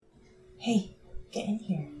Hey, get in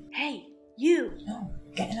here. Hey, you! No,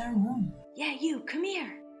 get in our room. Yeah, you, come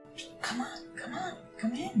here. Come on,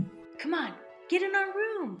 come in. Come on, get in our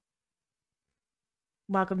room.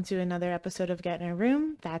 Welcome to another episode of Get in Our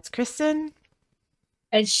Room. That's Kristen.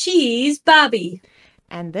 And she's Bobby.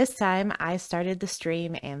 And this time I started the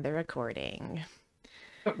stream and the recording.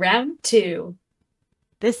 Round 2.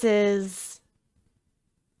 This is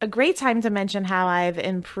a great time to mention how I've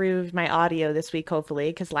improved my audio this week, hopefully,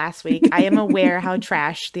 because last week I am aware how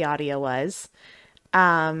trash the audio was.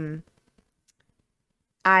 I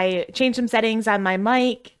changed some settings on my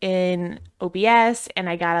mic in OBS and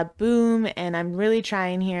I got a boom, and I'm really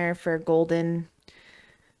trying here for golden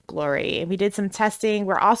glory. We did some testing.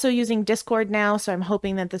 We're also using Discord now, so I'm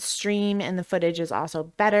hoping that the stream and the footage is also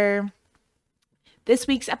better. This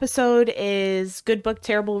week's episode is Good Book,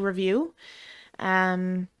 Terrible Review.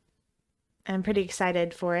 I'm pretty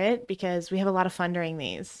excited for it because we have a lot of fun during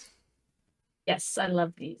these. Yes, I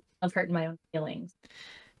love these. I've hurting my own feelings.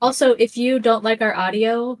 Also, if you don't like our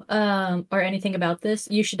audio or anything about this,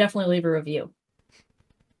 you should definitely leave a review.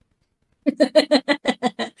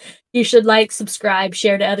 You should like, subscribe,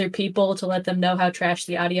 share to other people to let them know how trash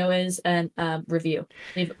the audio is, and review.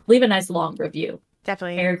 Leave a nice long review.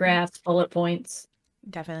 Definitely. Paragraphs, bullet points.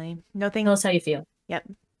 Definitely. Nothing. Tell us how you feel. Yep.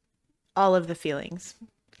 All of the feelings.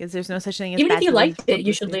 Because there's no such thing as even if you bachelor's liked it,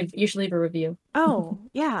 you should publicity. leave a review. Oh,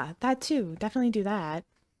 yeah, that too. Definitely do that.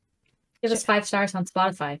 Give us 5 stars on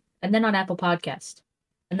Spotify, and then on Apple Podcast,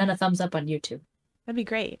 and then a thumbs up on YouTube. That'd be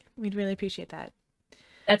great. We'd really appreciate that.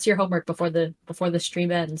 That's your homework before the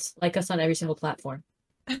stream ends. Like us on every single platform.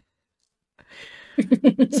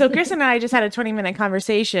 So Chris and I just had a 20-minute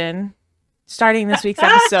conversation starting this week's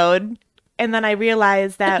episode, and then I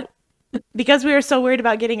realized that because we were so worried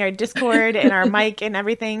about getting our Discord and our mic and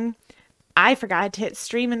everything, I forgot to hit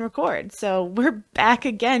stream and record. So we're back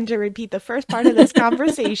again to repeat the first part of this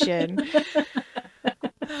conversation.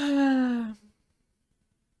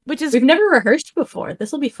 Which is... We've never rehearsed before.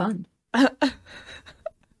 This will be fun. I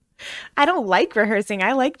don't like rehearsing.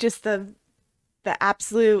 I like just the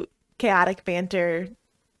absolute chaotic banter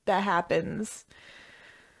that happens.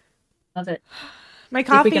 Love it. My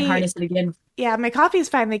coffee... we can harness it again. Yeah, my coffee is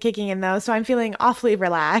finally kicking in, though, so I'm feeling awfully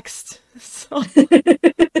relaxed. So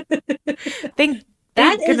thank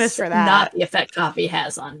goodness for that. Not the effect coffee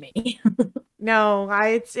has on me. No,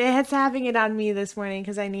 it's having it on me this morning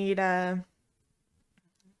because I need I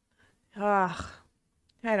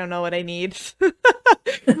don't know what I need.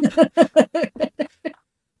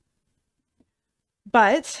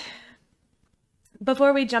 But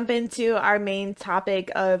before we jump into our main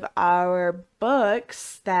topic of our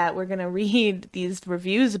books that we're going to read these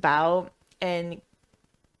reviews about and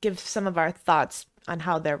give some of our thoughts on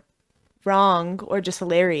how they're wrong or just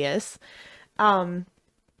hilarious.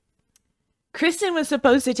 Kristen was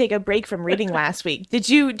supposed to take a break from reading last week. Did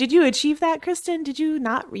you achieve that, Kristen? Did you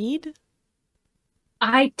not read?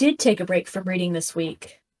 I did take a break from reading this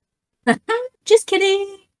week. Just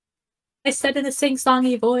kidding. I said in a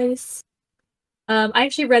sing-songy voice. I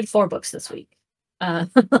actually read 4 books this week.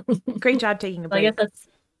 Great job taking a break.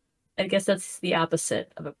 I guess that's the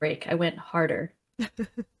opposite of a break. I went harder.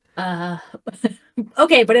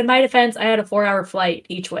 Okay, but in my defense, I had a 4-hour flight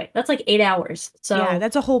each way. That's like 8 hours. So yeah,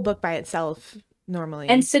 that's a whole book by itself normally.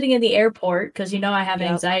 And sitting in the airport, because I have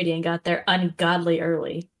anxiety and got there ungodly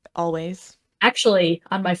early. Always. Actually,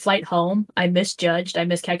 on my flight home, I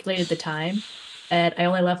miscalculated the time. And I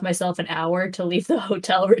only left myself an hour to leave the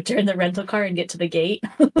hotel, return the rental car, and get to the gate.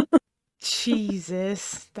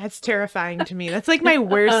 Jesus, that's terrifying to me. That's like my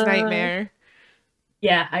worst nightmare.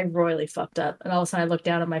 Yeah, I royally fucked up. And all of a sudden I looked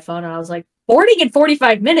down at my phone and I was like, boarding in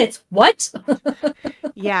 45 minutes? What?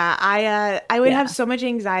 Yeah, I would have so much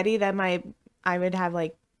anxiety that I would have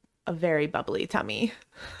like a very bubbly tummy.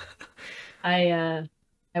 I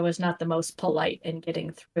was not the most polite in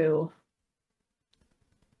getting through.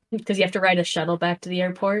 Because you have to ride a shuttle back to the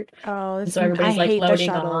airport. Oh, and so everybody's like loading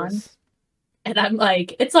on. And I'm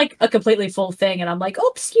like, it's like a completely full thing. And I'm like,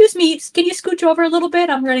 oh, excuse me. Can you scooch over a little bit?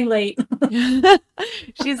 I'm running late.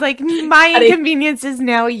 She's like, my inconvenience is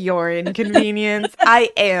now your inconvenience. I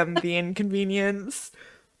am the inconvenience.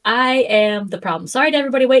 I am the problem. Sorry to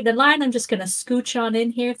everybody waiting in line. I'm just going to scooch on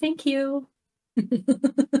in here. Thank you.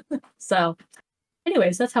 So,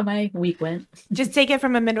 anyways, that's how my week went. Just take it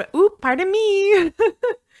from a midway. Ooh, pardon me.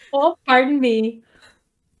 Oh, pardon me.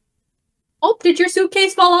 Oh, did your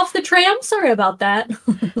suitcase fall off the tram? Sorry about that.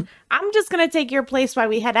 I'm just going to take your place while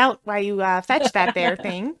we head out, while you fetch that there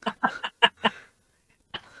thing.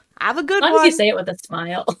 Have a good one. As long as you say it with a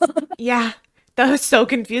smile. Yeah. That was so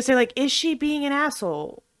confused. They're like, is she being an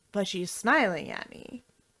asshole? But she's smiling at me.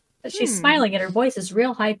 She's smiling and her voice is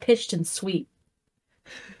real high pitched and sweet.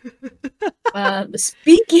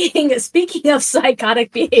 Speaking of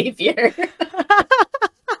psychotic behavior,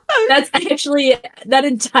 that's actually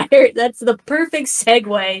that's the perfect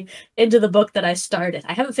segue into the book that I started.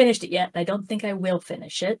 I haven't finished it yet. I don't think I will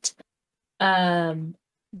finish it. DNF.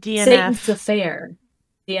 Satan's Affair.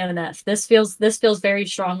 DNF. This feels very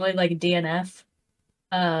strongly like DNF.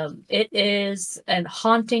 It is an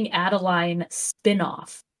Haunting Adeline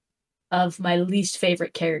spin-off of my least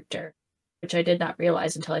favorite character, which I did not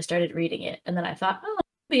realize until I started reading it. And then I thought, oh,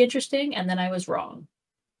 it'll be interesting. And then I was wrong.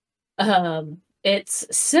 It's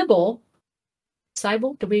Sybil.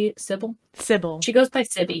 Sybil? Sybil? Sybil. She goes by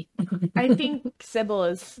Sibby. I think Sybil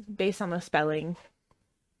is based on the spelling.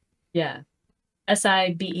 Yeah.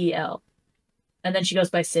 Sibel. And then she goes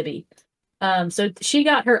by Sibby. So she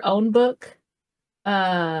got her own book,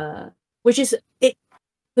 which it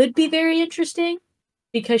could be very interesting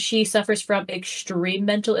because she suffers from extreme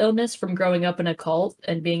mental illness from growing up in a cult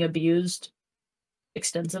and being abused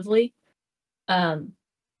extensively. But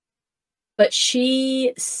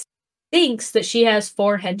she thinks that she has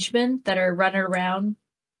 4 henchmen that are running around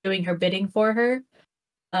doing her bidding for her.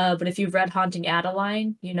 But if you've read Haunting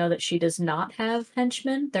Adeline, you know that she does not have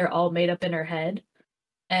henchmen. They're all made up in her head.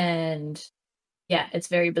 And yeah, it's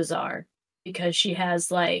very bizarre because she has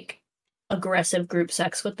like aggressive group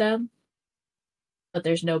sex with them, but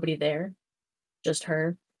there's nobody there. Just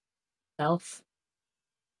herself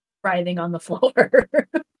writhing on the floor.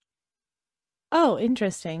 Oh,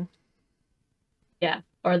 interesting. Yeah.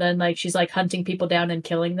 Or then like she's like hunting people down and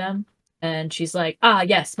killing them. And she's like, ah,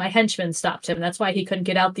 yes, my henchman stopped him. That's why he couldn't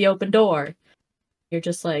get out the open door. You're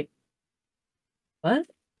just like, what?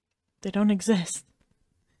 They don't exist.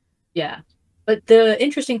 Yeah. But the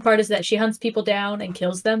interesting part is that she hunts people down and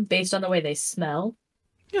kills them based on the way they smell.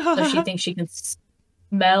 So she thinks she can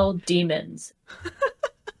smell demons.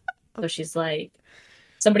 So she's like,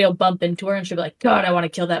 somebody will bump into her and she'll be like, God, I want to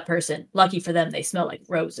kill that person. Lucky for them, they smell like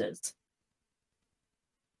roses.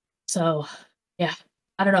 So, yeah.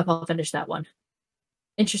 I don't know if I'll finish that one.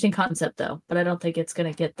 Interesting concept, though, but I don't think it's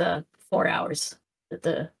going to get the 4 hours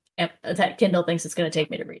that Kindle thinks it's going to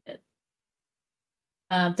take me to read it.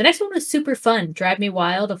 The next one was super fun. Drive Me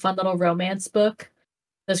Wild, a fun little romance book.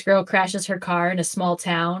 This girl crashes her car in a small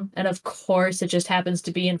town, and of course it just happens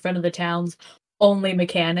to be in front of the town's only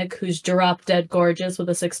mechanic, who's drop dead gorgeous with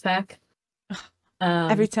a 6-pack.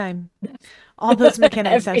 Every time. All those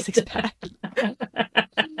mechanics have 6-pack.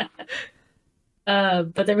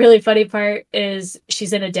 But the really funny part is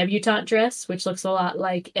she's in a debutante dress, which looks a lot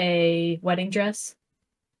like a wedding dress.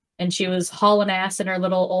 And she was hauling ass in her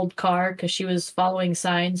little old car because she was following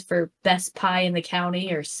signs for best pie in the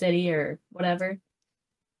county or city or whatever.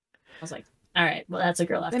 I was like, all right, well, that's a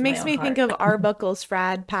girl after It makes my me own think heart. of Arbuckle's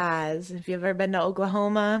fried pies. If you've ever been to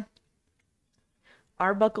Oklahoma,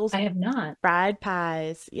 Arbuckle's I have not. fried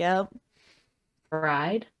pies. Yep.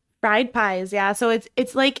 Fried? Fried pies, yeah. So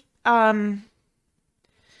it's like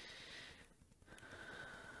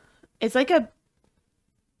it's like a,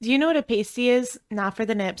 do you know what a pasty is? Not for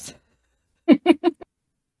the nips.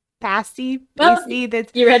 Pasty,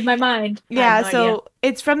 that's, You read my mind. yeah, No so idea.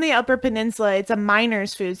 it's from the Upper Peninsula. It's a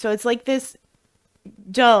miner's food. So it's like this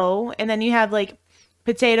dough, and then you have like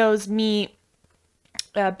potatoes, meat,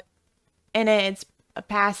 in it. It's a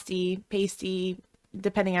pasty,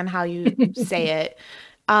 depending on how you say it.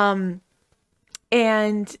 And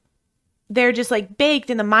they're just like baked,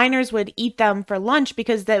 and the miners would eat them for lunch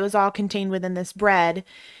because that was all contained within this bread.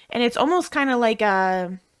 And it's almost kind of like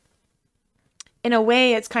in a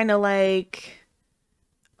way, it's kind of like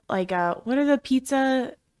what are the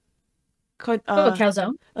pizza? A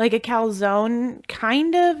calzone. Like a calzone,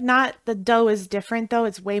 kind of. Not, the dough is different though.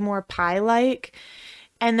 It's way more pie-like.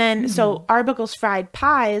 And then, so Arbuckle's fried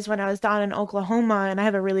pies, when I was down in Oklahoma, and I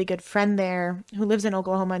have a really good friend there who lives in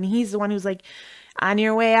Oklahoma, and he's the one who's like, on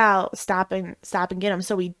your way out, stop and get them.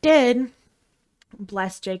 So we did.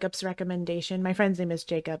 Bless Jacob's recommendation. My friend's name is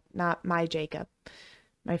Jacob, not my Jacob.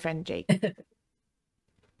 My friend Jake.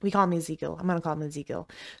 We call him Ezekiel. I'm gonna call him Ezekiel.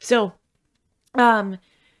 So,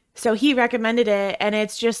 so he recommended it, and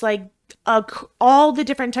it's just like all the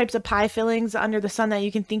different types of pie fillings under the sun that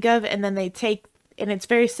you can think of, and then they take, and it's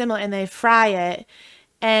very similar, and they fry it,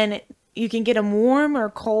 and you can get them warm or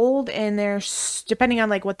cold, and they're, depending on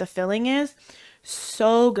like what the filling is,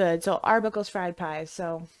 so good. So Arbuckle's fried pies.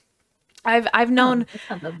 So I've known.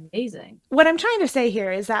 That sounds amazing. What I'm trying to say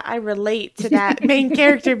here is that I relate to that main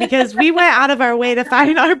character because we went out of our way to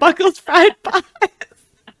find Arbuckle's fried pies.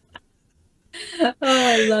 Oh,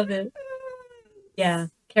 I love it. Yeah,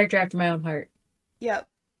 character after my own heart. Yep.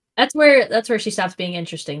 That's where she stops being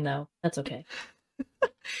interesting, though. That's okay.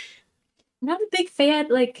 Not a big fan.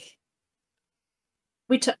 Like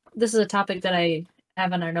this is a topic that I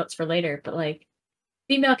have on our notes for later, but like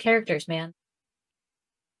female characters, man,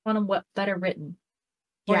 I want them better written,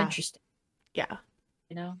 more Yeah. interesting. Yeah.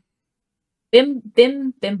 You know,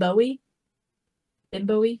 Bimboey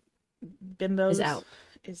Bimbos is out.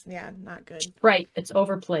 is not good. Right, it's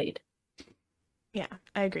overplayed. Yeah,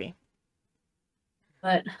 I agree.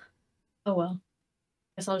 But oh well.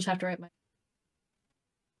 Guess I'll just have to write my.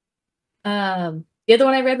 The other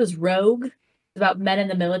one I read was Rogue. It's about men in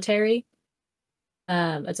the military.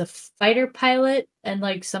 It's a fighter pilot and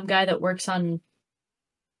like some guy that works on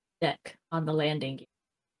deck on the landing gear.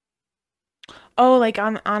 Oh, like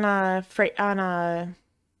on a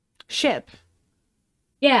ship.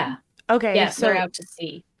 Yeah. Okay, Yeah, so they're out to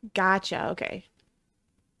sea. gotcha. Okay.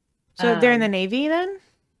 So they're in the Um, Navy then?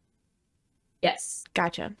 Yes.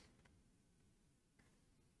 Gotcha.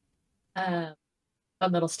 Fun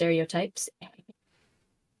little stereotypes.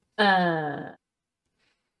 But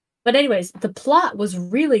anyways, the plot was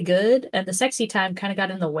really good, and the sexy time kind of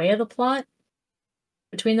got in the way of the plot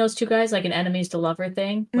between those two guys, like an enemies to lover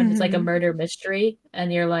thing, when it's like a Mhm. murder mystery,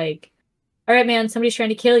 and you're like, all right, man, somebody's trying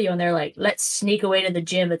to kill you, and they're like, let's sneak away to the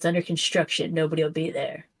gym. It's under construction. Nobody will be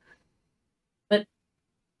there. But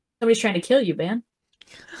somebody's trying to kill you, man.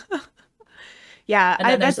 Yeah,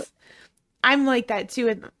 And then I'm like that too,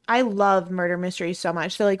 and I love murder mysteries so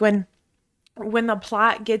much. So like when the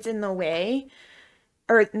plot gets in the way,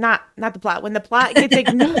 or not the plot, when the plot gets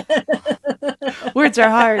ignored, words are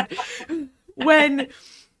hard. When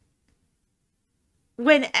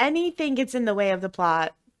anything gets in the way of the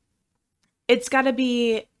plot, it's got to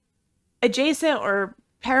be adjacent or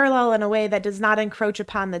parallel in a way that does not encroach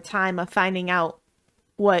upon the time of finding out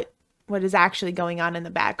what is actually going on in the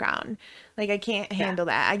background. Like I can't handle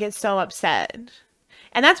that. I get so upset.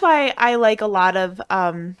 And that's why I like a lot of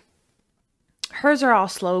hers are all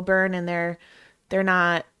slow burn, and they're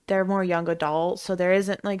more young adult, so there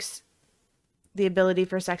isn't like the ability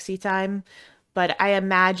for sexy time. But I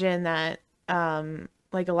imagine that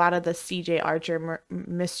like a lot of the CJ Archer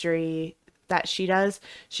mystery that she does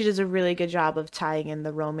a really good job of tying in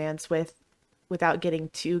the romance without getting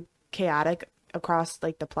too chaotic across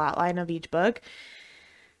like the plot line of each book.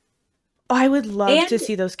 Oh, I would love to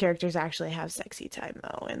see those characters actually have sexy time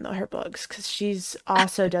though in her books, because she's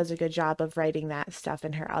also does a good job of writing that stuff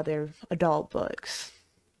in her other adult books.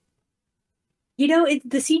 You know,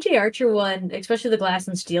 the CJ Archer one, especially the Glass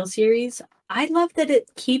and Steel series, I love that it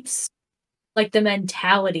keeps like the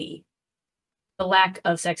mentality, the lack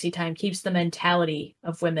of sexy time keeps the mentality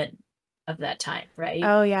of women of that time, right?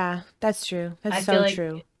 Oh yeah, that's true. That's I so feel like,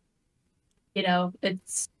 true. You know,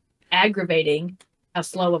 it's aggravating how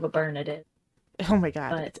slow of a burn it is. Oh my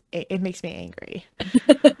god, it makes me angry.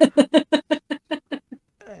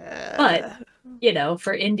 But you know,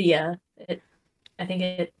 for India, I think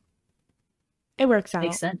it works out.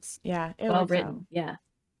 Makes sense. Yeah, it well works written. out.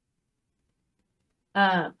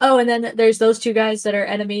 Yeah. And then there's those two guys that are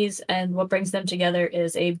enemies, and what brings them together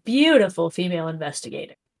is a beautiful female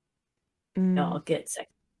investigator. Mm. They all get sex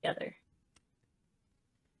together.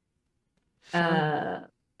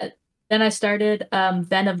 Then I started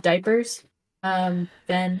Den of Diapers. Den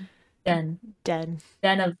of Vipers.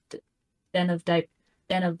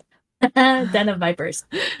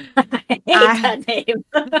 I hate that name.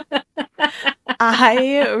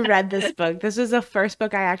 I read this book. This was the first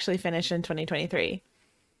book I actually finished in 2023.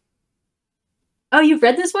 Oh, you've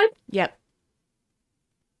read this one? Yep.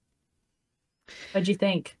 What'd you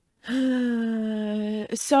think?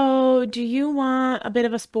 So, do you want a bit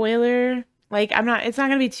of a spoiler? Like, it's not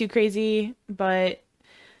gonna be too crazy, but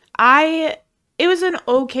it was an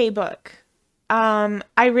okay book. I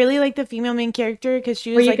really like the female main character because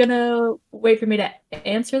she was Were you gonna wait for me to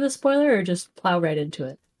answer the spoiler or just plow right into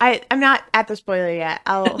it? I'm not at the spoiler yet.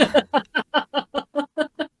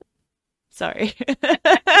 Sorry.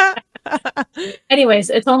 Anyways,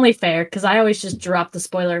 it's only fair because I always just drop the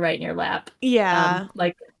spoiler right in your lap. Yeah.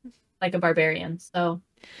 Like a barbarian. So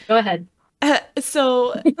go ahead.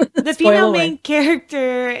 So the female main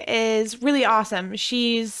character is really awesome.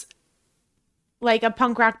 She's like a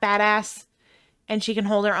punk rock badass, and she can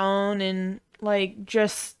hold her own, and like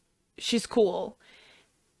she's cool.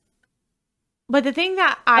 But the thing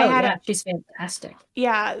that she's fantastic.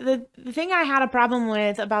 Yeah, the thing I had a problem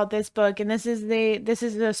with about this book, and this is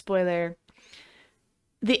the spoiler.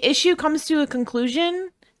 The issue comes to a conclusion,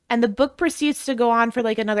 and the book proceeds to go on for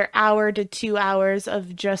like another hour to 2 hours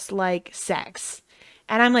of just like sex.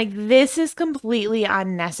 And I'm like, this is completely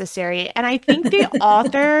unnecessary. And I think the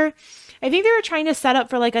author I think they were trying to set up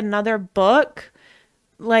for like another book,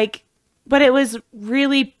 like, but it was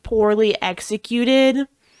really poorly executed.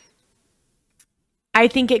 I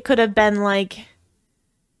think it could have been like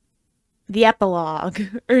the epilogue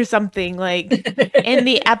or something, like in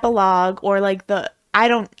the epilogue, or like I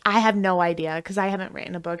have no idea because I haven't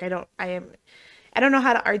written a book. I don't know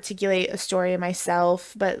how to articulate a story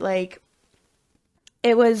myself, but like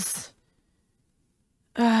it was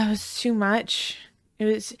too much. It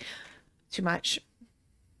was too much.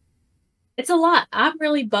 It's a lot. I'm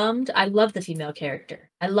really bummed. I love the female character.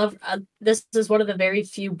 I love this is one of the very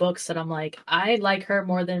few books that I'm like, I like her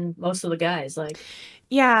more than most of the guys. Like,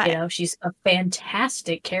 Yeah. you know, she's a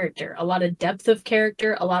fantastic character. A lot of depth of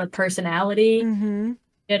character, a lot of personality, Mm-hmm.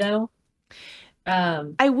 you know.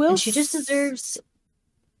 I will and she just deserves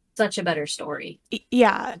such a better story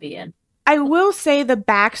Yeah. to be in. I will say the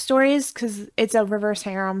backstories, because it's a reverse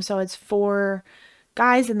harem, so it's 4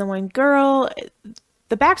 guys and the 1 girl.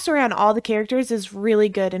 The backstory on all the characters is really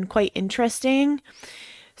good and quite interesting.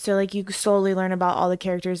 So like you slowly learn about all the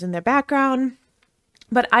characters and their background.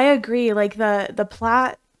 But I agree, like the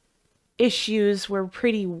plot issues were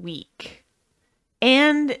pretty weak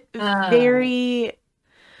and very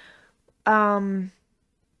I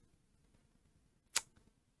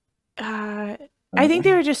think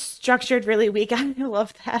they were just structured really weak. I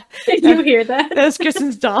love that. Did you hear that? That was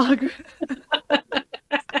Kristen's dog.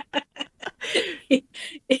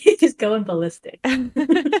 He's going ballistic.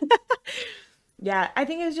 Yeah, I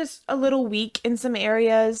think it was just a little weak in some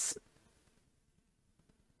areas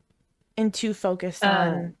and too focused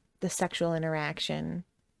on the sexual interaction.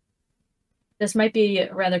 This might be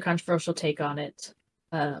a rather controversial take on it,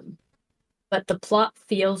 but the plot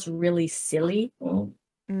feels really silly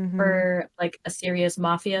for like a serious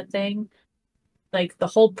mafia thing. Like the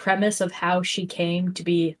whole premise of how she came to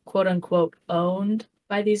be quote unquote owned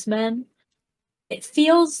by these men. It's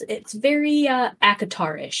very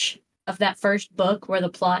ACOTAR-ish of that first book where the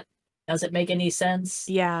plot doesn't make any sense.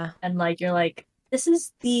 Yeah. And like you're like, this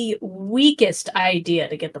is the weakest idea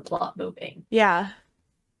to get the plot moving. Yeah.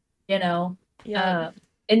 You know? Yeah.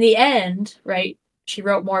 In the end, right, she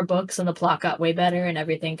wrote more books and the plot got way better and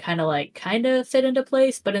everything kind of fit into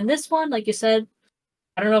place. But in this one, like you said,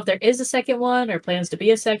 I don't know if there is a second one or plans to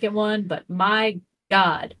be a second one, but my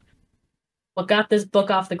God, what got this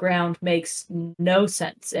book off the ground makes no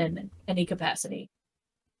sense in any capacity.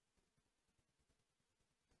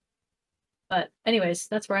 But anyways,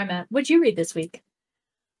 that's where I'm at. What'd you read this week?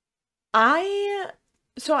 I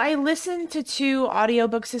listened to 2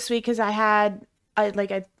 audiobooks this week because I had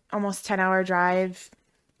a almost 10-hour drive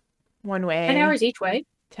one way. 10 hours each way?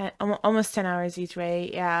 Almost 10 hours each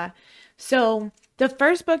way, yeah. So the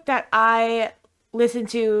first book that I listened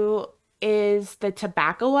to is The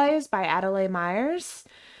Tobacco Wives by Adeline Myers.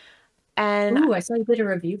 And ooh, I saw you did a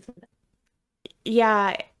review for that.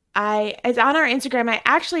 Yeah, it's on our Instagram. I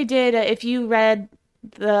actually did, if you read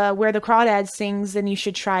the Where the Crawdad Sings, then you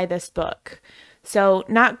should try this book. So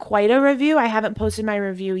not quite a review. I haven't posted my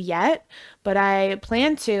review yet, but I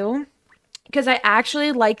plan to, because I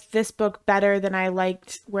actually liked this book better than I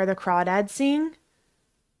liked Where the Crawdads Sing.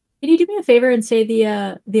 Can you do me a favor and say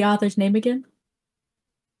the author's name again?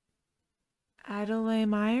 Adeline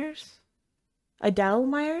Myers? Adele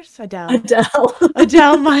Myers? Adele.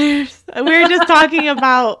 Adele Myers. We were just talking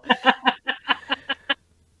about...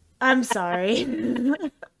 I'm sorry.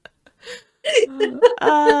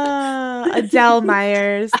 Adele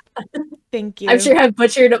Myers. Thank you. I'm sure I've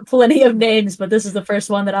butchered plenty of names, but this is the first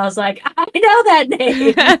one that I was like, I know that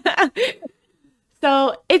name.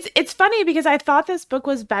 So it's funny because I thought this book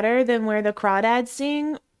was better than Where the Crawdads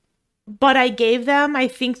Sing, but I gave them, I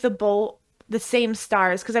think, the same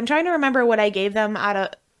stars, because I'm trying to remember what I gave them out of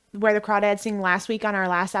Where the Crawdads Sing last week on our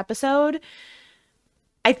last episode.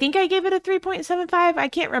 I think I gave it a 3.75. I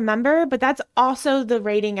can't remember, but that's also the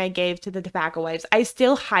rating I gave to The Tobacco Wives. I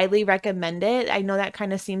still highly recommend it. I know that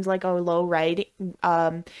kind of seems like a low rating.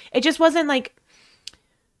 It just wasn't like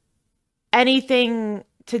anything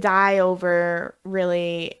to die over,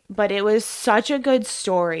 really, but it was such a good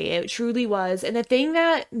story. It truly was. And the thing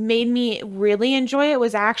that made me really enjoy it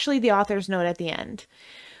was actually the author's note at the end.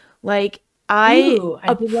 Like, I do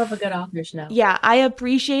love a good author's note. Yeah, I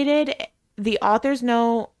appreciated the author's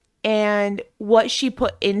note and what she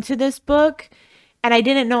put into this book, and I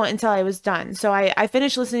didn't know it until I was done. So I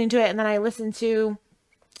finished listening to it, and then I listened to...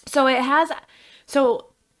 So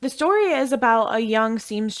the story is about a young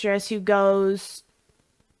seamstress who goes...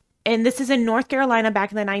 And this is in North Carolina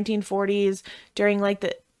back in the 1940s during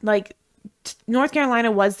North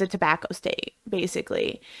Carolina was the tobacco state,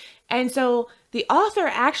 basically. And so the author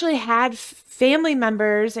actually had family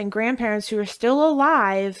members and grandparents who are still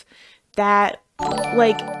alive that,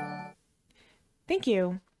 like, thank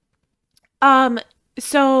you. Um,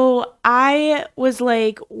 so I was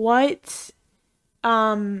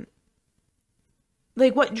um,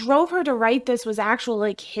 what drove her to write this was actual,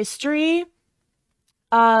 like, history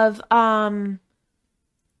of,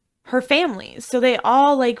 her families. So they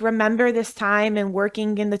all like remember this time and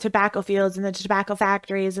working in the tobacco fields and the tobacco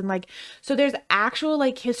factories and like so there's actual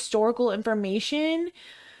like historical information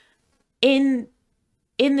in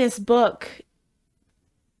this book.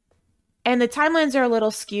 And the timelines are a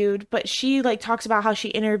little skewed, but she like talks about how she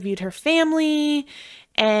interviewed her family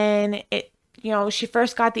and it she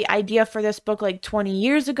first got the idea for this book like 20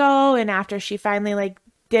 years ago, and after she finally like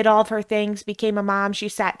did all of her things, became a mom, she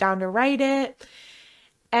sat down to write it.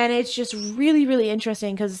 And it's just really, really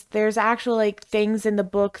interesting because there's actual like things in the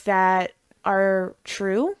book that are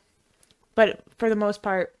true, but for the most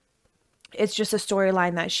part, it's just a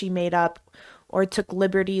storyline that she made up or took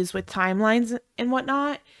liberties with timelines and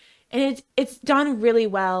whatnot. And it's done really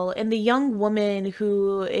well. And the young woman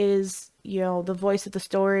who is, the voice of the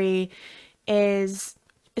story is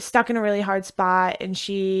stuck in a really hard spot, and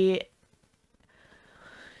she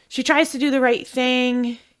tries to do the right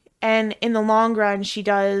thing, and in the long run she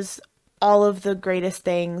does all of the greatest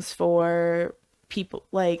things for people,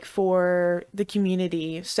 like for the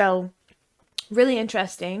community. So really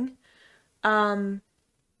interesting. The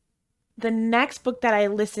next book that I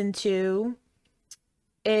listened to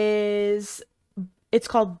is it's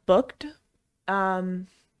called Booked.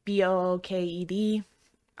 Booked.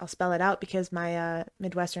 I'll spell it out because my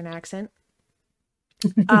Midwestern accent.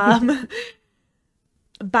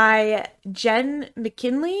 By Jen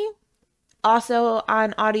McKinley, also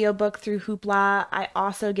on audiobook through Hoopla. I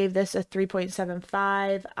also gave this a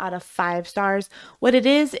 3.75 out of 5 stars. What it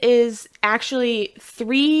is actually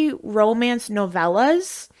 3 romance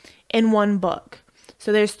novellas in one book.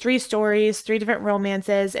 So there's 3 stories, 3 different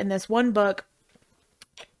romances in this one book.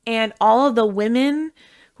 And all of the women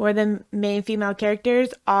who are the main female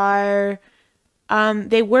characters are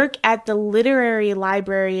they work at the literary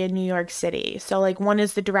library in New York City. So like one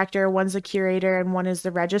is the director, one's the curator, and one is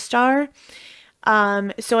the registrar.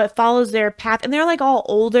 So it follows their path, and they're like all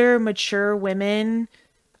older, mature women,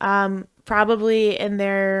 probably in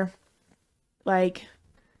their like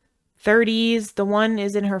 30s. The one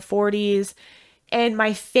is in her 40s. And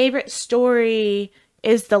my favorite story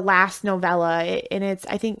is the last novella. And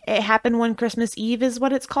I think It Happened One Christmas Eve is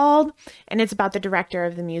what it's called. And it's about the director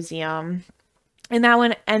of the museum. And that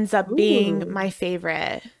one ends up being my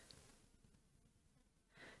favorite.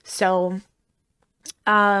 So,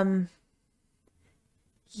 yeah.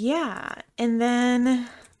 And then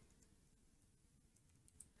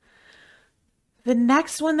the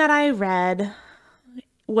next one that I read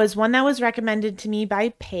was one that was recommended to me by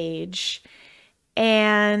Paige.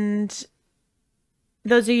 And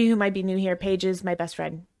those of you who might be new here, Paige is my best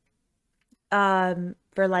friend.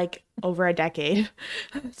 For like over a decade.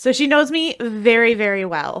 So she knows me very, very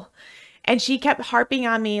well. And she kept harping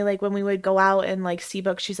on me, like when we would go out and like see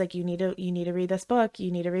books, she's like, you need to read this book.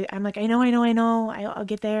 You need to read. I'm like, I know. I'll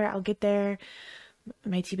get there.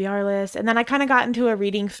 My TBR list. And then I kind of got into a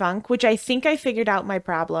reading funk, which I think I figured out my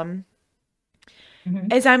problem.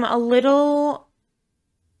 Is I'm a little,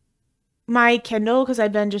 my Kindle, because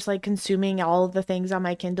I've been just like consuming all of the things on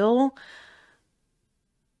my Kindle.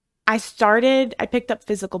 I picked up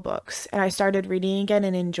physical books and I started reading again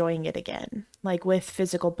and enjoying it again, like with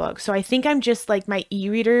physical books. So I think I'm just like my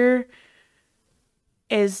e-reader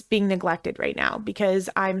is being neglected right now because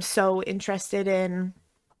I'm so interested in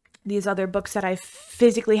these other books that I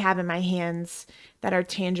physically have in my hands that are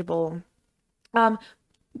tangible. But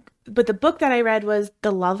the book that I read was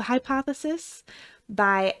The Love Hypothesis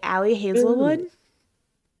by Allie Hazelwood. Ooh.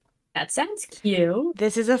 That sounds cute.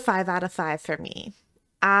 This is a 5 out of 5 for me.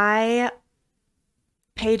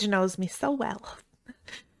 Paige knows me so well.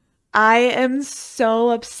 I am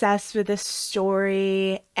so obsessed with this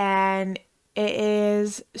story, and it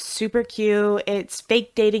is super cute. It's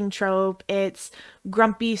fake dating trope. It's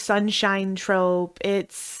grumpy sunshine trope.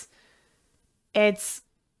 It's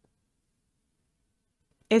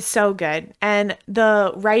so good. And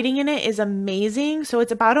the writing in it is amazing. So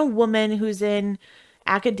it's about a woman who's in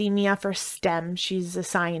academia for STEM. She's a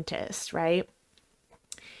scientist, right?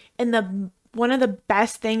 And one of the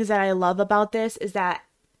best things that I love about this is that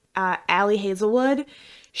Allie Hazelwood,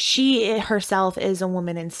 she herself is a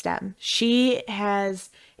woman in STEM. She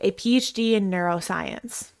has a PhD in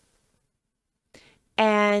neuroscience.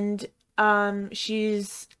 And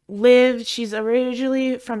she's she's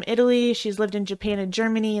originally from Italy. She's lived in Japan and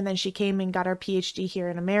Germany, and then she came and got her PhD here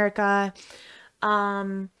in America.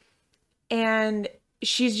 And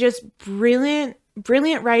she's just brilliant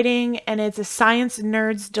writing, and it's a science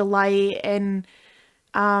nerd's delight. And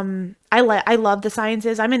I love the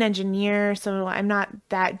sciences. I'm an engineer, so I'm not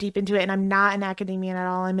that deep into it, and I'm not an academician at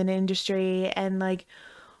all. I'm in industry, and like,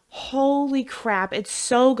 holy crap, it's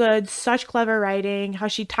so good. Such clever writing. How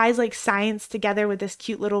she ties like science together with this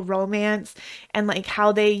cute little romance, and like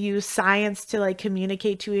how they use science to like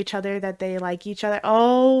communicate to each other that they like each other.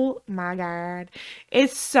 Oh my God.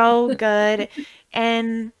 It's so good.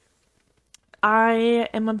 And I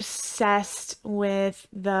am obsessed with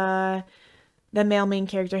the male main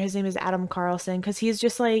character. His name is Adam Carlson, because he's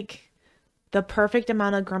just like the perfect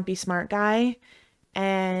amount of grumpy smart guy.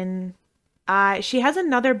 And she has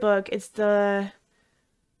another book. It's the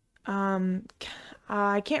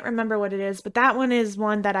I can't remember what it is, but that one is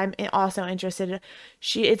one that I'm also interested in.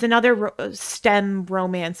 It's another STEM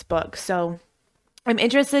romance book, so I'm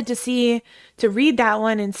interested to read that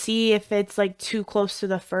one and see if it's like too close to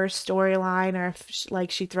the first storyline, or if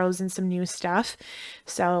like she throws in some new stuff.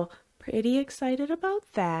 So pretty excited about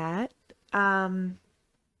that.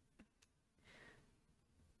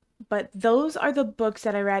 But those are the books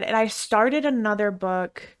that I read. And I started another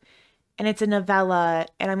book, and it's a novella,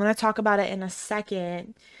 and I'm going to talk about it in a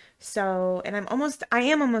second. So, and I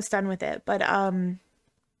am almost done with it, but I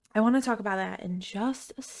want to talk about that in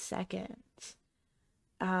just a second.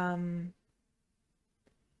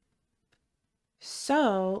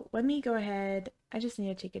 So let me go ahead. I just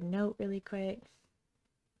need to take a note really quick.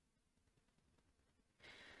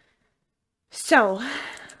 So,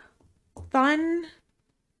 fun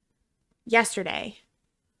yesterday,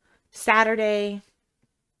 Saturday,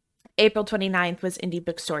 April 29th was Indie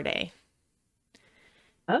Bookstore Day.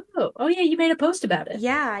 Oh yeah, you made a post about it.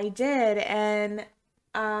 Yeah, I did. And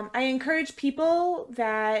I encourage people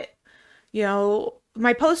that,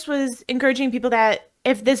 my post was encouraging people that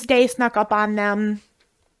if this day snuck up on them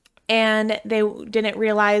and they didn't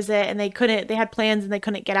realize it, and they had plans and they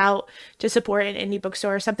couldn't get out to support an indie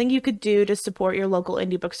bookstore, something you could do to support your local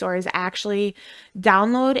indie bookstore is actually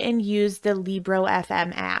download and use the Libro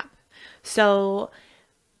FM app. So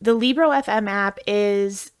the Libro FM app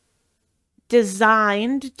is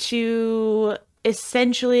designed to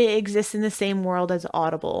essentially exist in the same world as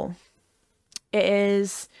Audible. It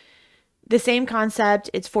is the same concept.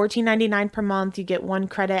 It's $14.99 per month. You get 1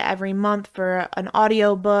 credit every month for an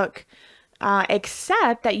audiobook,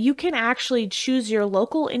 except that you can actually choose your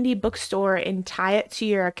local indie bookstore and tie it to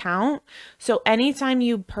your account. So anytime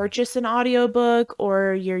you purchase an audiobook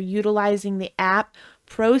or you're utilizing the app,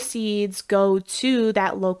 proceeds go to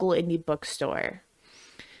that local indie bookstore.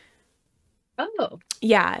 Oh.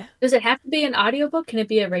 Yeah. Does it have to be an audiobook? Can it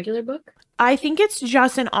be a regular book? I think it's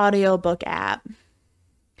just an audiobook app.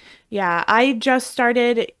 Yeah, I just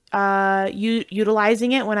started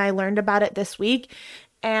utilizing it when I learned about it this week.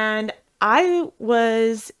 And I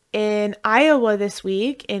was in Iowa this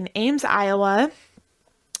week, in Ames, Iowa.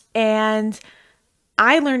 And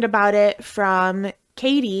I learned about it from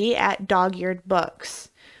Katie at Dog-Eared Books.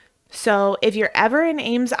 So if you're ever in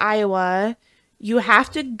Ames, Iowa, you have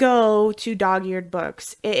to go to Dog-Eared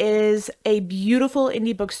Books. It is a beautiful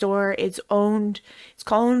indie bookstore. It's owned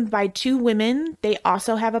by 2 women. They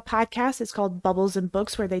also have a podcast. It's called Bubbles and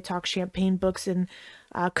Books, where they talk champagne books and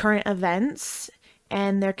current events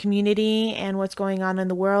and their community and what's going on in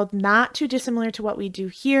the world. Not too dissimilar to what we do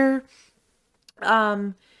here.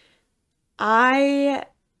 I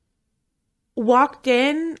walked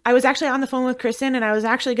in. I was actually on the phone with Kristen, and I was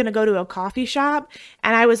actually going to go to a coffee shop,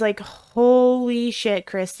 and I was like, holy shit,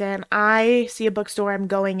 Kristen, I see a bookstore, I'm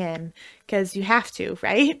going in, because you have to,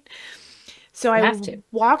 right? So I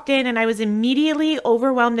walked in, and I was immediately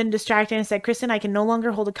overwhelmed and distracted, and said, Kristen, I can no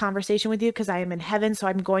longer hold a conversation with you because I am in heaven, so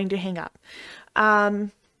I'm going to hang up.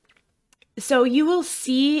 So you will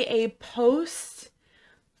see a post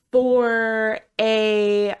for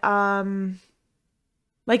a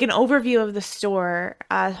like an overview of the store,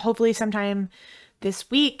 hopefully sometime this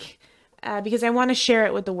week, because I want to share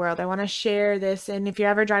it with the world. I want to share this. And if you're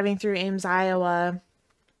ever driving through Ames, Iowa,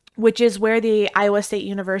 which is where the Iowa State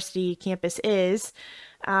University campus is,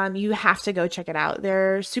 you have to go check it out.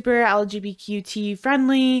 They're super LGBTQ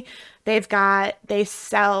friendly. They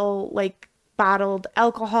sell like bottled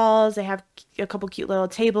alcohols. They have a couple cute little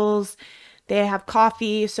tables. They have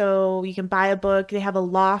coffee, so you can buy a book. They have a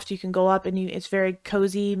loft. You can go up, and it's very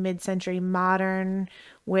cozy, mid-century modern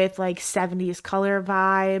with like 70s color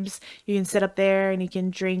vibes. You can sit up there and you can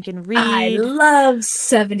drink and read. I love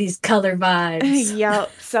 70s color vibes.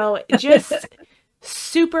 Yep. So just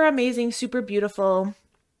super amazing, super beautiful.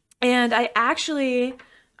 And I actually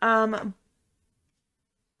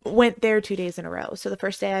went there 2 days in a row. So the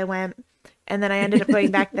first day I went, and then I ended up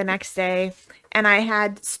going back the next day. And I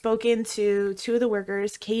had spoken to two of the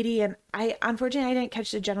workers, Katie, and unfortunately I didn't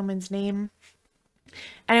catch the gentleman's name.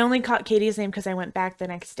 I only caught Katie's name because I went back the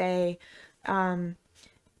next day. But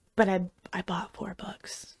I bought 4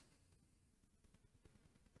 books.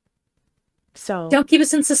 So Don't keep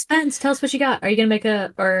us in suspense. Tell us what you got. Are you gonna make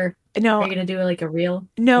no, are you gonna do like a reel?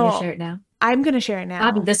 No, you gonna share it now. I'm gonna share it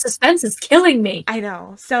now. Bobby, the suspense is killing me. I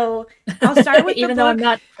know. So I'll start with even though I'm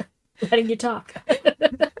not letting you talk.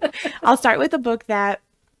 I'll start with the book that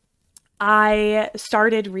I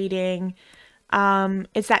started reading.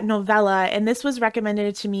 It's that novella, and this was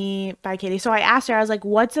recommended to me by Katie. So I asked her, I was like,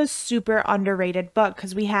 what's a super underrated book?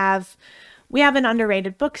 Because we have an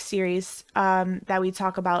underrated book series that we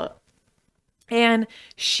talk about. And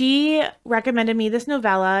she recommended me this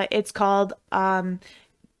novella. It's called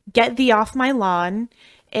Get Thee Off My Lawn.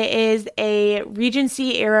 It is a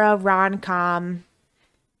Regency era rom-com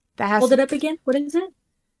that has... Hold it up again. What is it?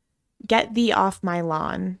 Get Thee Off My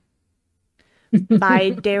Lawn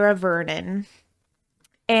by Dara Vernon.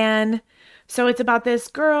 And so it's about this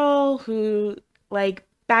girl who, like,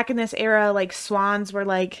 back in this era, like, swans were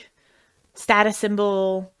like status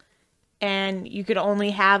symbol, and you could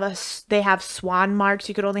only have they have swan marks.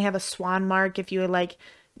 You could only have a swan mark if you were like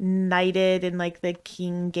knighted and like the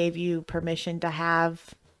king gave you permission to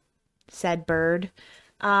have said bird.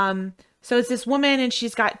 So it's this woman, and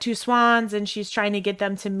she's got 2 swans, and she's trying to get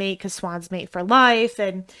them to mate because swans mate for life.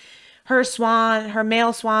 And her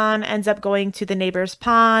male swan ends up going to the neighbor's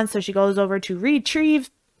pond. So she goes over to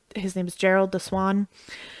retrieve, his name is Gerald the swan,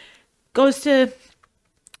 goes to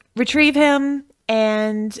retrieve him,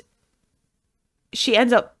 and she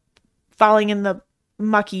ends up falling in the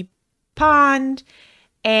mucky pond.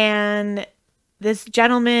 And this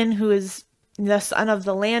gentleman who is the son of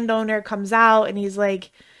the landowner comes out, and he's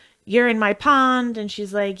like, you're in my pond. And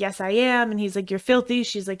she's like, yes, I am. And he's like, you're filthy.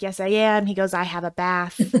 She's like, yes, I am. He goes, I have a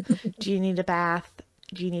bath. Do you need a bath?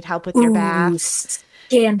 Do you need help with your bath?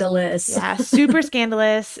 Scandalous. Yeah, super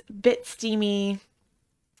scandalous, bit steamy.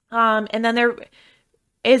 And then there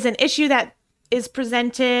is an issue that is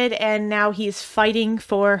presented, and now he's fighting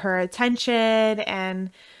for her attention,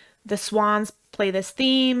 and the swans play this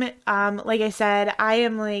theme. Like I said, I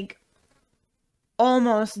am like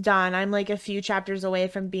almost done. I'm like a few chapters away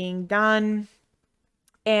from being done.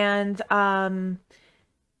 And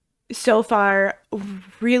so far,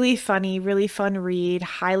 really funny, really fun read.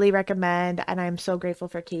 Highly recommend. And I'm so grateful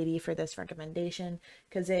for Katie for this recommendation,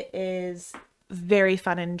 because it is very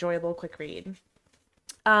fun and enjoyable, quick read.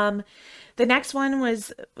 The next one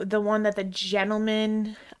was the one that the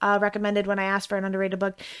gentleman recommended when I asked for an underrated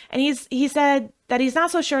book. And he said that he's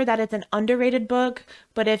not so sure that it's an underrated book,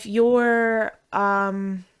 but if you're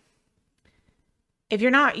not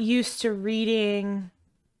used to reading,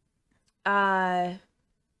 oh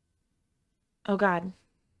God,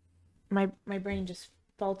 my brain just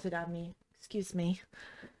faulted on me. Excuse me.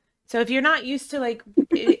 So if you're not used to like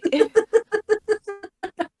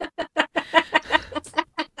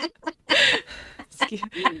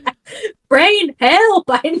Brain, help!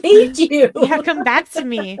 I need you. Yeah, come back to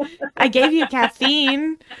me. I gave you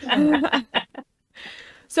caffeine.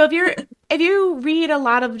 So if you read a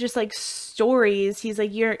lot of just like stories, he's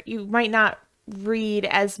like, you might not read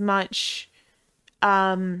as much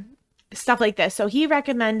stuff like this. So he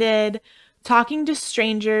recommended Talking to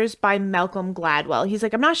Strangers by Malcolm Gladwell. He's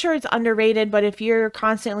like, I'm not sure it's underrated, but if you're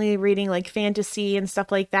constantly reading like fantasy and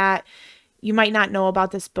stuff like that, you might not know about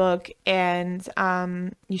this book, and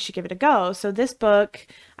you should give it a go. So this book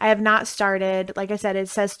I have not started. Like I said, it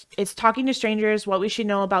says it's Talking to Strangers, What We Should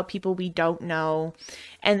Know About People We Don't Know.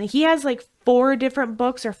 And he has like 4 different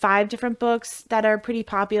books or 5 different books that are pretty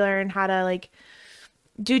popular in how to like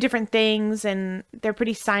do different things, and they're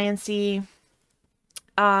pretty sciencey.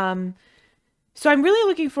 So I'm really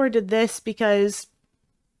looking forward to this, because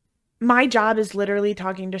my job is literally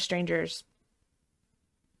talking to strangers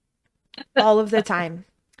all of the time.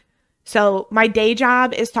 So my day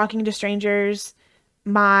job is talking to strangers.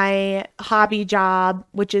 My hobby job,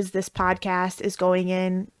 which is this podcast, is going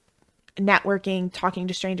in, networking, talking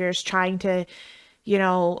to strangers, trying to,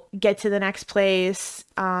 get to the next place,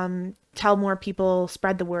 tell more people,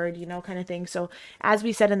 spread the word, kind of thing. So as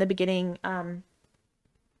we said in the beginning,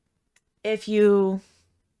 if you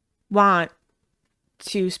want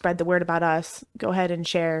to spread the word about us, go ahead and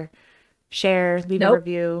share, leave a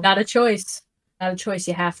review. Not a choice.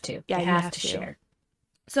 You have to. Yeah, you have to share.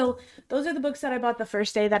 So those are the books that I bought the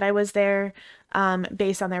first day that I was there,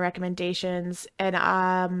 based on their recommendations. And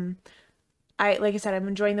like I said, I'm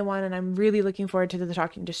enjoying the one, and I'm really looking forward to the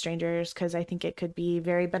Talking to Strangers because I think it could be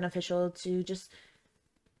very beneficial to just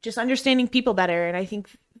understanding people better. And I think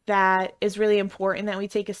that is really important, that we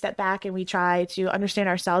take a step back and we try to understand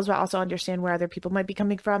ourselves, but also understand where other people might be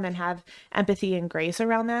coming from and have empathy and grace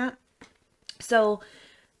around that. So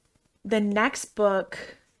the next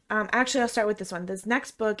book, actually, I'll start with this one. This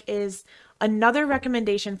next book is another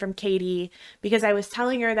recommendation from Katie, because I was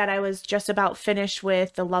telling her that I was just about finished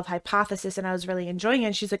with The Love Hypothesis and I was really enjoying it.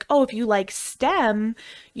 And she's like, oh, if you like STEM,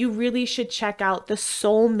 you really should check out The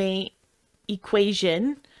Soulmate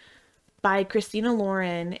Equation by Christina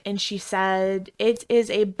Lauren. And she said it is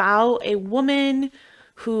about a woman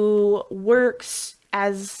who works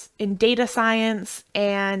as in data science,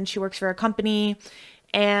 and she works for a company.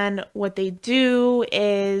 And what they do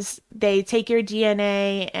is they take your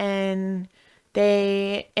DNA and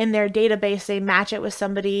they, in their database, they match it with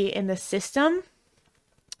somebody in the system's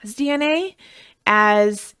DNA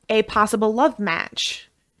as a possible love match.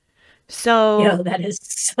 So Yo, that is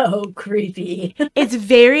so creepy. it's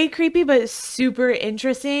very creepy, but super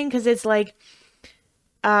interesting because it's like,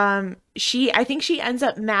 I think she ends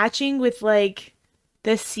up matching with like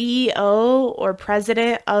the CEO or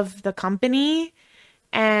president of the company.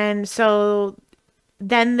 And so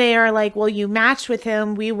then they are like, well, you matched with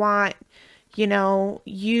him. We want,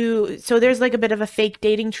 you. So there's like a bit of a fake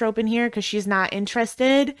dating trope in here because she's not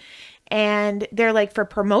interested. And they're like, for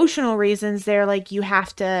promotional reasons, they're like, you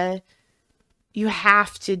have to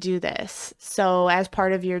do this. So as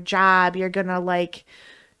part of your job, you're going to like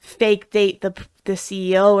fake date the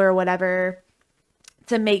CEO or whatever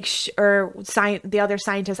to make sure, the other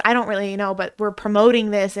scientists, I don't really know, but we're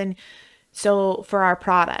promoting this. And so for our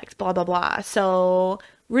product, blah, blah, blah. So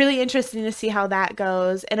really interesting to see how that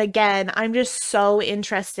goes. And again, I'm just so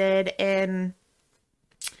interested in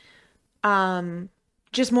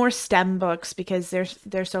just more STEM books because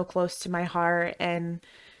they're so close to my heart and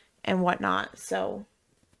whatnot. So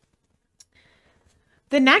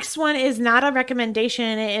the next one is not a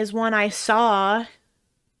recommendation. It is one I saw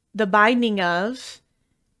the binding of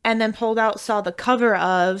and then saw the cover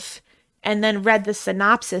of, and then read the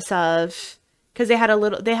synopsis of, because they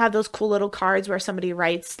have those cool little cards where somebody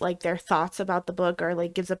writes like their thoughts about the book or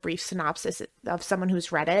like gives a brief synopsis of someone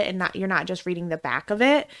who's read it, and you're not just reading the back of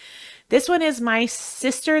it. This one is My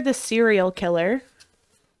Sister the Serial Killer.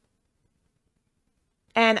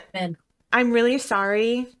 And Man. I'm really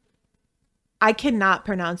sorry. I cannot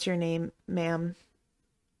pronounce your name, ma'am,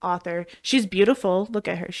 author. She's beautiful. Look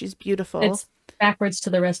at her. She's beautiful. It's backwards to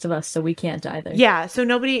the rest of us, so we can't either. Yeah, so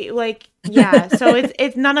nobody so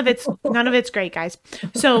it's none of it's great, guys.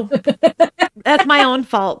 So that's my own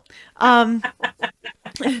fault. But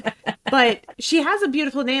she has a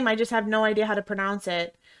beautiful name. I just have no idea how to pronounce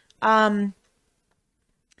it.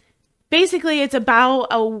 Basically, it's about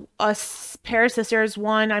a pair of sisters.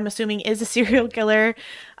 One, I'm assuming, is a serial killer.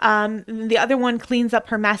 The other one cleans up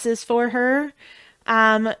her messes for her.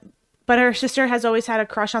 But her sister has always had a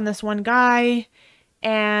crush on this one guy,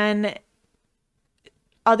 and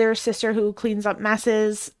other sister who cleans up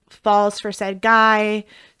messes falls for said guy.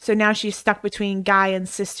 So now she's stuck between guy and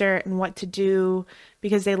sister and what to do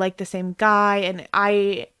because they like the same guy. And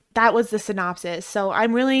that was the synopsis. So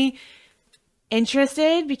I'm really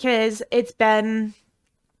interested because it's been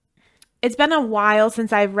a while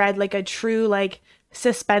since I've read like a true like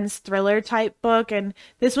suspense thriller type book, and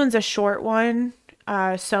this one's a short one.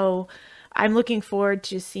 So I'm looking forward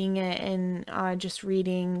to seeing it and just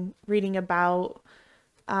reading about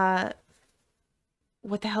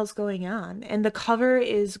what the hell's going on. And the cover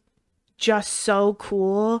is just so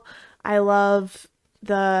cool. I love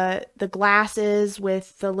the glasses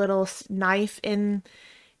with the little knife in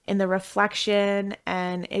the reflection,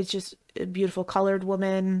 and it's just a beautiful colored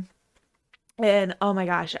woman. And oh my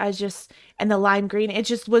gosh, and the lime green, it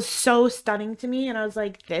just was so stunning to me. And I was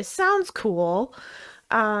like, this sounds cool.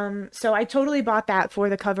 So I totally bought that for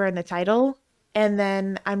the cover and the title. And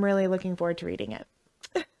then I'm really looking forward to reading it.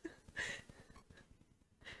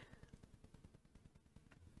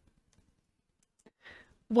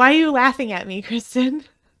 Why are you laughing at me, Kristen?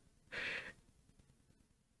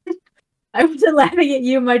 I was laughing at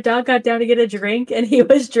you. My dog got down to get a drink, and he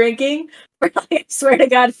was drinking for, like, I swear to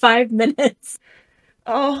God, 5 minutes.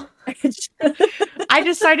 Oh, I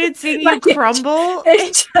just started seeing you crumble.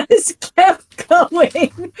 It just kept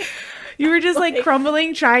going. You were just like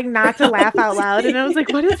crumbling, trying not to laugh out loud. And I was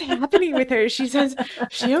like, what is happening with her? She says,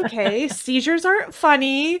 she okay? Seizures aren't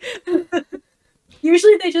funny.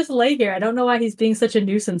 Usually they just lay here. I don't know why he's being such a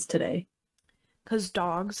nuisance today. Because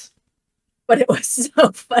dogs. But it was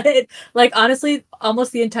so fun. Like, honestly,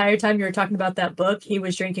 almost the entire time you were talking about that book, he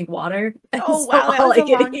was drinking water. And Oh, so wow, that all was I a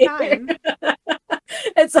could long hear- time.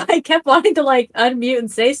 And so I kept wanting to like unmute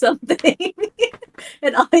and say something.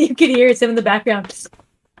 And all you could hear is him in the background.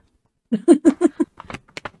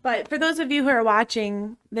 But for those of you who are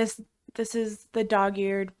watching, this is the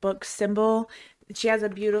dog-eared book symbol. They have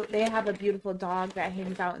a beautiful dog that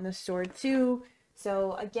hangs out in the store too.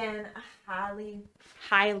 So again,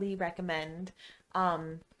 highly recommend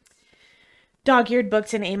dog-eared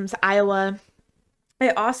books in Ames, Iowa. I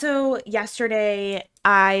also yesterday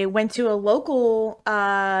I went to a local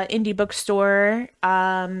indie bookstore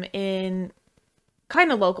in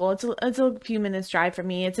kind of local. It's a few minutes drive from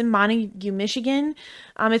me. It's in Montague, Michigan.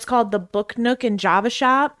 It's called the Book Nook and Java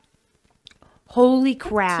Shop. Holy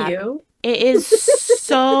crap. Cute. It is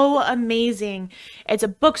so amazing. It's a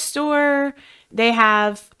bookstore. They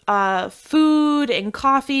have food and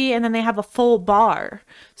coffee, and then they have a full bar.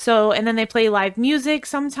 So, and then they play live music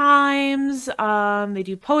sometimes. They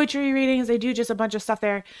do poetry readings. They do just a bunch of stuff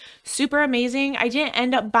there. Super amazing. I didn't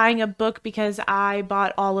end up buying a book because I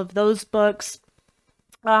bought all of those books.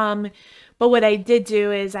 But what I did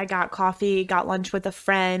do is I got coffee, got lunch with a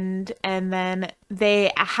friend, and then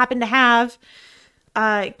they happened to have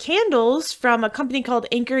candles from a company called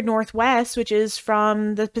Anchored Northwest, which is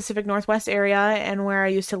from the Pacific Northwest area and where I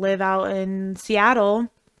used to live out in Seattle.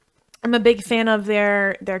 I'm a big fan of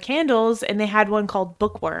their candles, and they had one called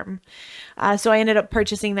Bookworm. So I ended up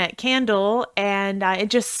purchasing that candle, and it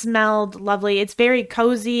just smelled lovely. It's very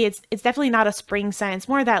cozy. It's definitely not a spring scent. It's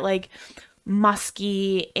more that like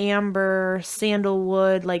musky, amber,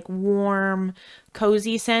 sandalwood, like warm,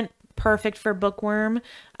 cozy scent. Perfect for Bookworm.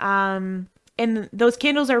 And those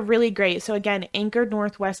candles are really great. So again, Anchored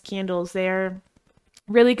Northwest candles. They're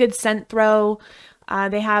really good scent throw.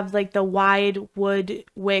 They have like the wide wood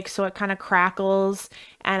wick, so it kind of crackles.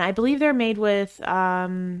 And I believe they're made with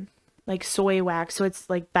like soy wax, so it's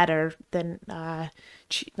like better than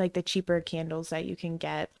like the cheaper candles that you can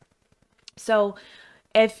get. So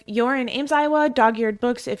if you're in Ames, Iowa, dog-eared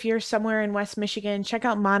books. If you're somewhere in West Michigan, check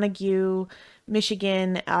out Montague,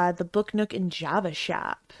 Michigan, the Book Nook and Java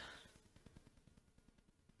Shop.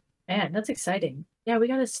 Man, that's exciting. Yeah, we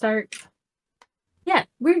got to start. Yeah,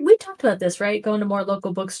 we talked about this, right? Going to more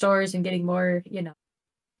local bookstores and getting more,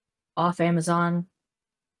 off Amazon,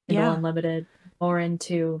 Kindle Yeah. Unlimited, more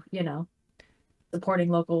into, supporting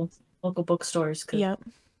local bookstores. Yep,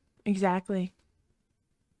 exactly.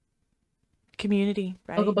 Community,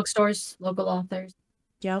 right? Local bookstores, local authors,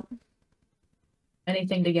 Yep.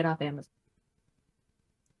 anything to get off Amazon.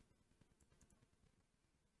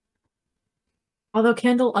 Although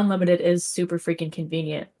Kindle Unlimited is super freaking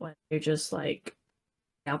convenient when you're just like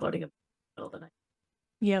downloading a book in the middle of the night.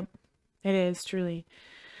 Yep. It is truly.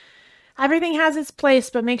 Everything has its place,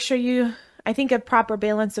 but make sure I think a proper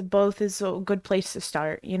balance of both is a good place to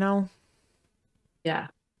start, Yeah.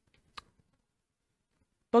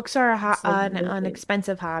 Books are an Absolutely.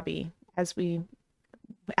 expensive hobby, as we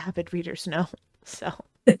avid readers know. So.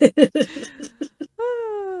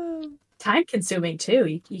 Time consuming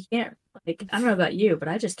too. You can't, like, I don't know about you, but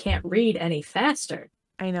I just can't read any faster.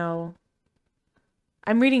 I know.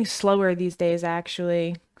 I'm reading slower these days,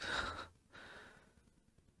 actually.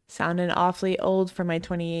 Sounding awfully old for my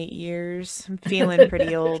 28 years. I'm feeling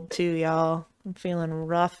pretty old too, y'all. I'm feeling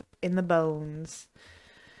rough in the bones.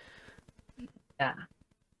 Yeah.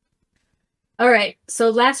 All right. So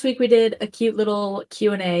last week we did a cute little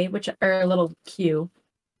Q&A, or a little Q.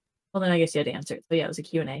 Well, then I guess you had to answer it. So yeah, it was a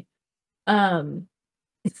Q&A.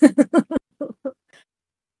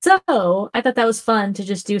 So I thought that was fun to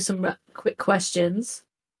just do some quick questions.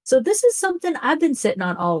 So this is something I've been sitting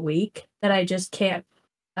on all week that I just can't,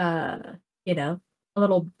 a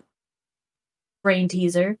little brain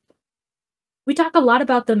teaser. We talk a lot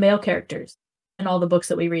about the male characters in all the books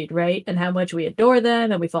that we read, right? And how much we adore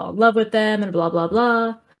them and we fall in love with them and blah, blah,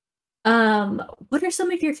 blah. What are some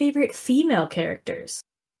of your favorite female characters?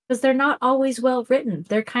 Because they're not always well written.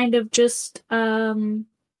 They're kind of just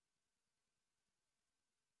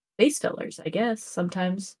face fillers, I guess,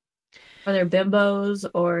 sometimes. Or they're bimbos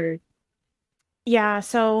or... Yeah,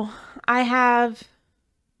 so I have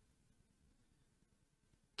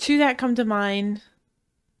two that come to mind.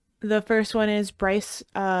 The first one is Bryce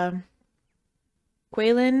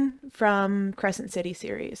Quaylen from Crescent City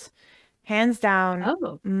series. Hands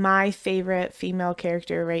down, my favorite female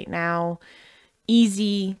character right now.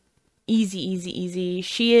 Easy.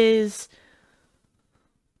 She is,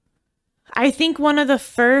 I think, one of the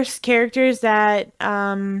first characters that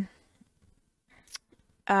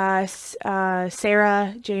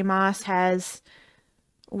Sarah J. Maas has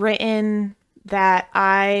written that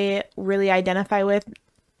I really identify with,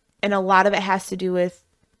 and a lot of it has to do with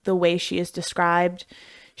the way she is described.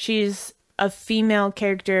 She's a female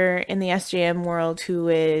character in the SJM world who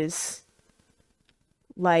is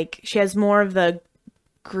like, she has more of the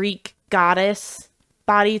Greek goddess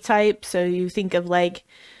body type. So you think of like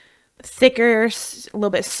thicker, a little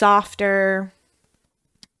bit softer,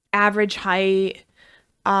 average height.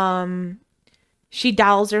 She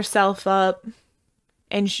dolls herself up,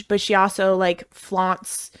 and but she also like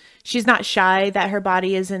flaunts. She's not shy that her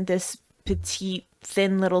body isn't this petite,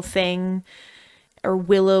 thin little thing, or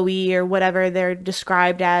willowy, or whatever they're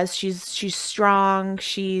described as. She's strong.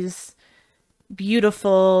 She's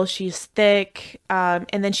beautiful. She's thick. And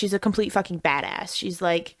then she's a complete fucking badass. She's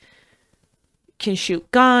like, can shoot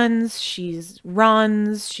guns. She's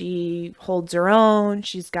runs. She holds her own.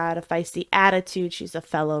 She's got a feisty attitude. She's a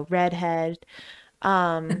fellow redhead.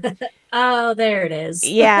 Oh, there it is.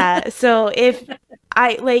 Yeah. So if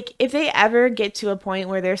they ever get to a point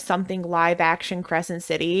where there's something live action Crescent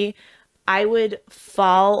City, I would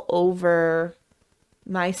fall over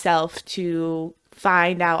myself to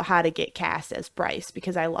find out how to get cast as Bryce,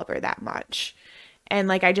 because I love her that much. And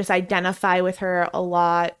like, I just identify with her a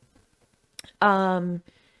lot. And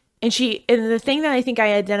the thing that I think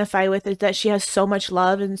I identify with is that she has so much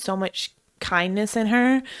love and so much kindness in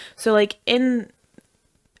her. So like,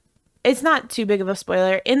 it's not too big of a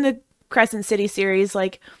spoiler, in the Crescent City series,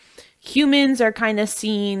 like, humans are kind of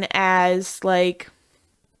seen as like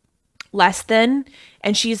less than,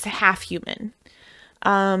 and she's half human.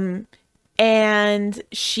 And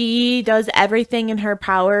she does everything in her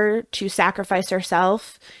power to sacrifice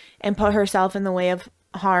herself and put herself in the way of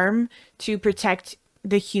harm to protect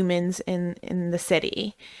the humans in the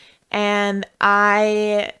city. And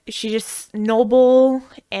she's just noble,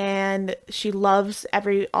 and she loves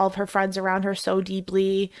all of her friends around her so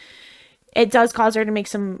deeply. It does cause her to make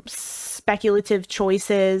some speculative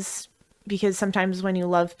choices, because sometimes when you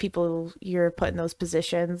love people, you're put in those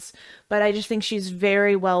positions. But I just think she's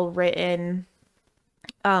very well written,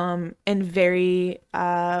 and very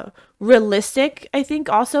realistic, I think,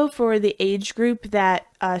 also for the age group that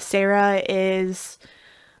Sarah is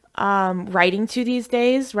writing to these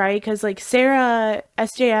days, right? Because like, Sarah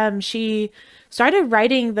SJM, she started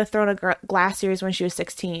writing the Throne of Glass series when she was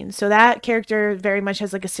 16. So that character very much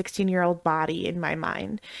has like a 16-year-old body in my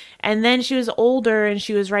mind. And then she was older and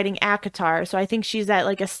she was writing ACOTAR. So I think she's at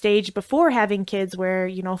like a stage before having kids where,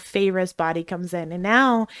 you know, Feyre's body comes in. And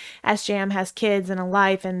now SJM has kids and a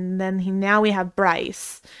life, and then now we have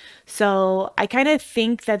Bryce. So I kind of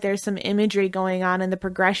think that there's some imagery going on in the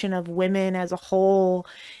progression of women as a whole,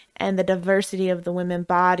 and the diversity of the women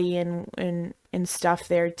body and stuff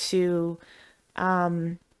there too.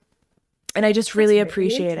 And I just really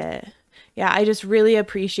appreciate it. Yeah, I just really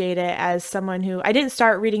appreciate it as someone who, I didn't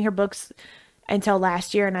start reading her books until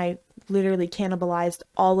last year, and I literally cannibalized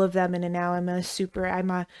all of them, and now I'm a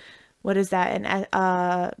what is that?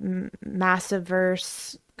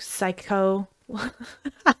 Massiverse psycho.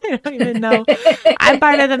 I don't even know. I'm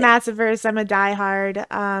part of the Massiverse. I'm a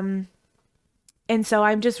diehard. And so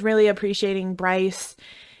I'm just really appreciating Bryce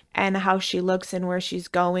and how she looks and where she's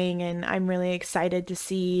going. And I'm really excited to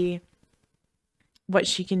see what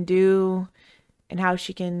she can do and how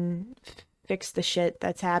she can fix the shit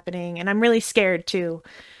that's happening. And I'm really scared too.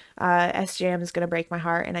 SJM is going to break my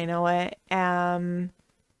heart, and I know it, in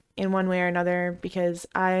one way or another, because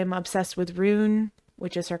I'm obsessed with Rune,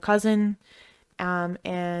 which is her cousin.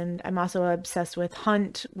 And I'm also obsessed with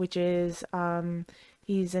Hunt, which is,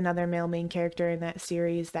 he's another male main character in that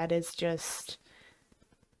series that is just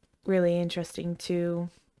really interesting too.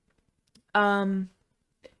 And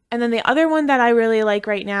then the other one that I really like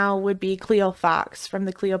right now would be Cleo Fox from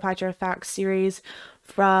the Cleopatra Fox series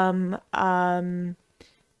from CJ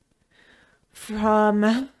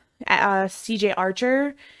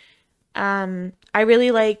Archer. I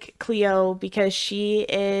really like Cleo because she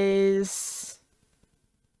is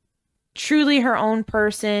truly her own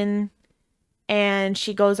person, and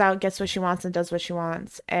she goes out, gets what she wants, and does what she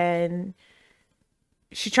wants. And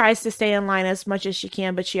she tries to stay in line as much as she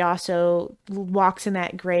can, but she also walks in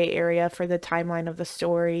that gray area for the timeline of the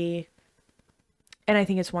story. And I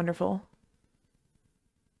think it's wonderful.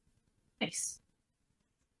 Nice.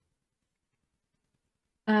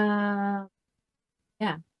 Yeah.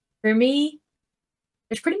 For me,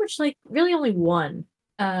 there's pretty much like really only one.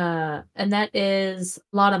 And that is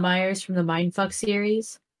Lana Myers from the Mindfuck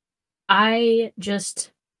series. I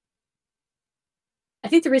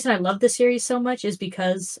think the reason I love this series so much is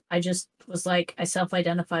because I just was like, I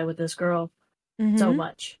self-identify with this girl. so Mhm.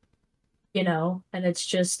 much, and it's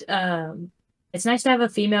just it's nice to have a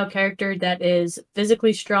female character that is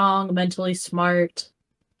physically strong, mentally smart,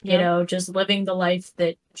 Yep. just living the life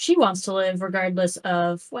that she wants to live, regardless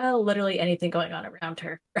of, well, literally anything going on around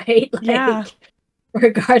her, right? Yeah. Like,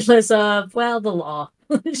 regardless of, well, the law.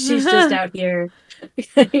 She's just out here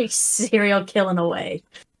serial killing away,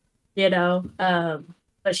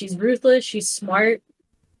 but she's ruthless, she's smart.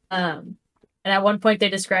 And at one point they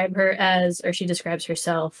describe her as, or she describes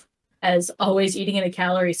herself as always eating in a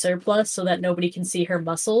calorie surplus so that nobody can see her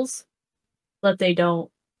muscles, that they don't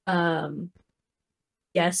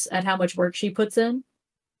guess at how much work she puts in.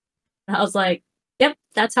 And I was like, yep,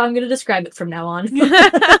 that's how I'm going to describe it from now on.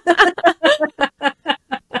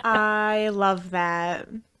 I love that.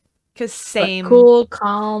 Cause But same. cool,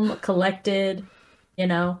 calm, collected,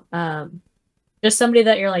 just somebody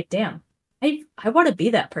that you're like, damn, I want to be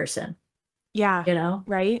that person, Yeah.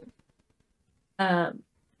 Right?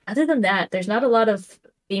 Other than that, there's not a lot of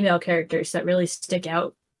female characters that really stick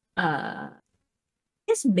out. I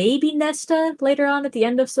guess maybe Nesta later on at the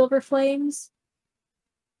end of Silver Flames.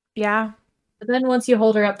 Yeah. But then once you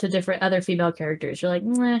hold her up to different other female characters, you're like,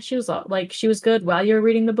 nah, she was good while you were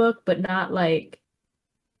reading the book, but not like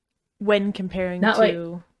When comparing not like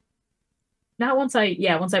to not once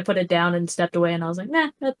I put it down and stepped away and I was like, nah,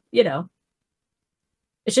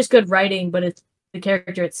 it's just good writing, but the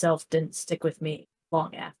character itself didn't stick with me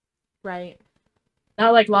long after. right.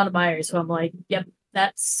 Not like Lana Myers, who I'm like, yep,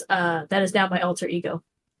 that is now my alter ego.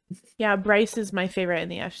 Yeah, Bryce is my favorite in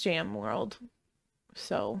the FJM world.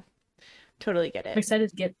 So totally get I'm it. excited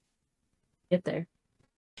to get there.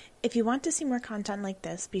 If you want to see more content like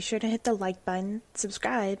this, be sure to hit the like button,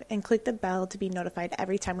 subscribe, and click the bell to be notified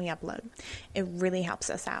every time we upload. It really helps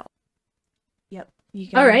us out. Yep.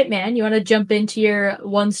 All right, man. You want to jump into your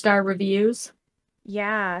 1-star reviews?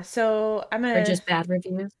 Yeah, so I'm Or gonna just bad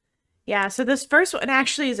reviews? Yeah, so this first one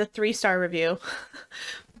actually is a 3-star review.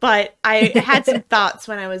 But I had some thoughts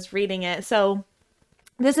when I was reading it. So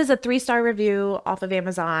this is a 3-star review off of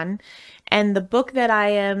Amazon, and the book that I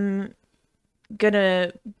am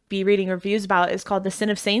gonna be reading reviews about is called The Sin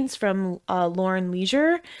of Saints from Lauren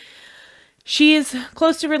Leisure. She is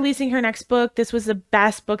close to releasing her next book. This was the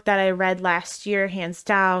best book that I read last year, hands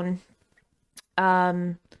down.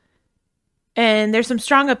 And there's some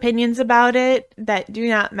strong opinions about it that do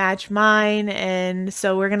not match mine, and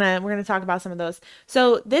so we're gonna talk about some of those.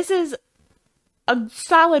 So this is a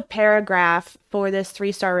solid paragraph for this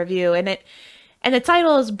 3-star review, and the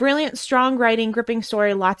title is Brilliant, Strong Writing, Gripping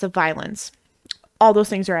Story, Lots of Violence. All those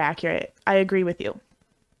things are accurate. I agree with you.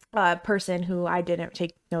 Person who I didn't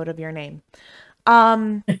take note of your name.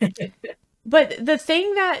 But the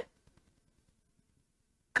thing that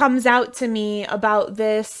comes out to me about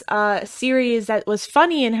this series that was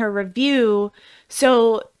funny in her review.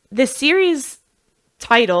 So the series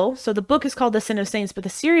title, so the book is called The Sin of Saints, but the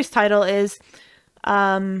series title is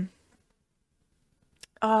what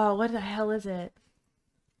the hell is it?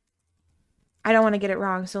 I don't want to get it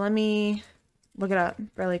wrong, so let me look it up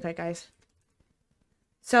really quick, guys.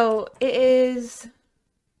 So it is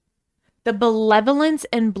the Benevolence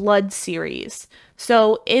and Blood series.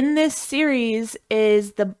 So in this series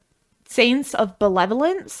is the Saints of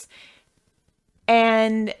Benevolence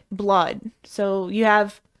and Blood. So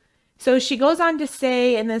she goes on to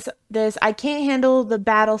say in this I can't handle the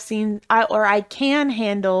battle scene, I can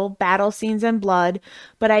handle battle scenes and blood,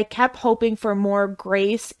 but I kept hoping for more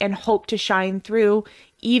grace and hope to shine through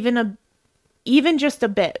even just a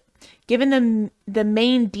bit. Given the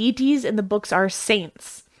main deities in the books are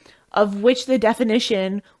saints, of which the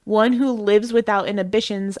definition, one who lives without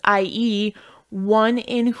inhibitions, i.e., one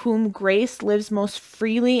in whom grace lives most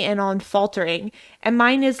freely and unfaltering. And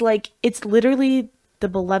mine is like, it's literally the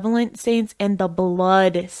benevolent saints and the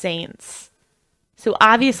blood saints. So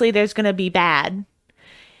obviously there's going to be bad.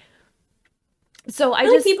 So I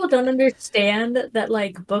think people don't understand that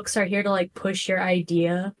like books are here to like push your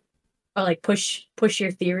idea or like push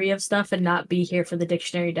your theory of stuff and not be here for the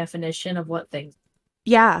dictionary definition of what things.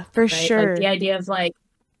 Yeah, for right? sure. Like the idea of like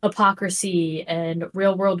hypocrisy and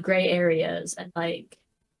real world gray areas and like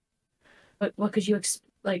what could you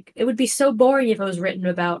like it would be so boring if it was written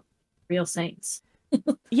about real saints.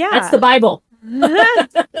 Yeah. That's the Bible.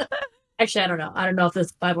 Actually, I don't know. I don't know if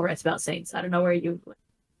this Bible writes about saints. I don't know where you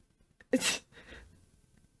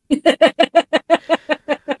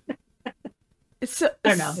So, I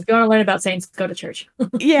don't know. If you want to learn about saints, go to church.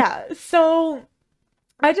 Yeah. So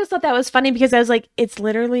I just thought that was funny because I was like, it's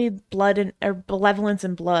literally blood or benevolence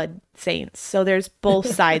and blood saints. So there's both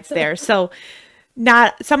sides there. So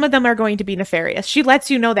Not some of them are going to be nefarious. She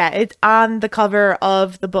lets you know that. It's on the cover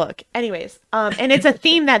of the book. Anyways, and it's a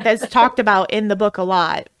theme that's talked about in the book a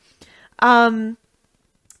lot. The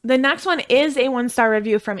next one is a 1-star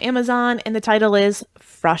review from Amazon, and the title is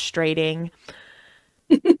Frustrating.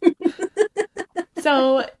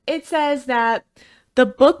 So it says that the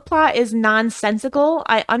book plot is nonsensical.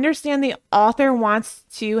 I understand the author wants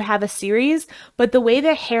to have a series, but the way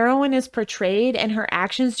the heroine is portrayed and her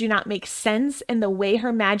actions do not make sense, and the way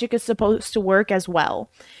her magic is supposed to work as well.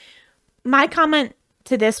 My comment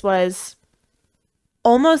to this was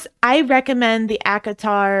I recommend the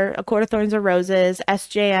ACOTAR, A Court of Thorns and Roses,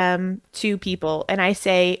 SJM to people. And I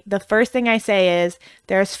say, the first thing I say is,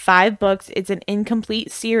 there's 5 books. It's an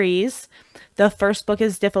incomplete series. The first book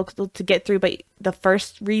is difficult to get through, but the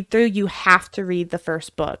first read through, you have to read the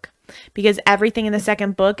first book. Because everything in the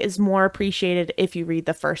second book is more appreciated if you read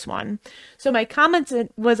the first one. So my comments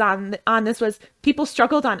was on this was, people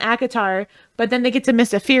struggled on ACOTAR, but then they get to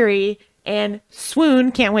Miss Fury and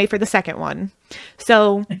swoon, can't wait for the second one.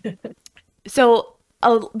 So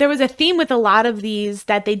there was a theme with a lot of these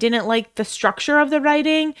that they didn't like the structure of the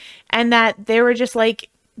writing, and that they were just like,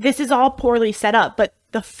 this is all poorly set up. But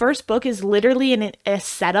the first book is literally a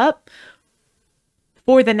setup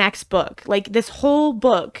for the next book. Like, this whole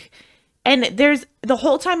book. And the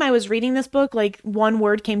whole time I was reading this book, like, one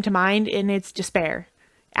word came to mind, and it's despair.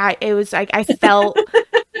 It was like, I felt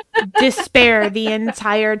despair the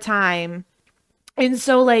entire time. And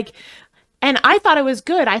so, like, and I thought it was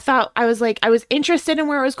good. I was interested in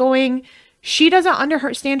where it was going. She doesn't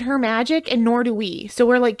understand her magic, and nor do we. So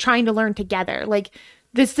we're like trying to learn together. Like,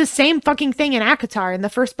 this the same fucking thing in ACOTAR, in the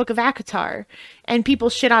first book of ACOTAR. And people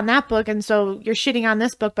shit on that book, and so you're shitting on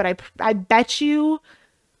this book, but I bet you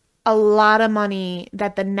a lot of money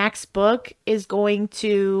that the next book is going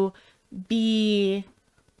to be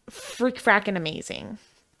fracking amazing.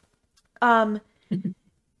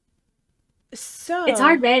 So It's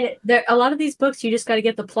hard, man. A lot of these books, you just got to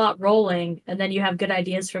get the plot rolling, and then you have good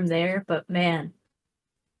ideas from there. But man,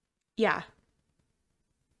 yeah,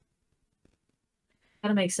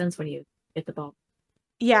 kind of makes sense when you get the ball.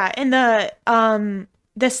 yeah. And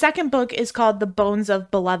the second book is called The Bones of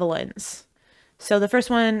Benevolence. So the first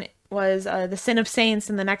one was The Sin of Saints,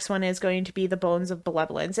 and the next one is going to be The Bones of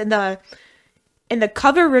Benevolence. And the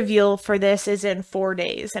cover reveal for this is in 4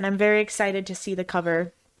 days, and I'm very excited to see the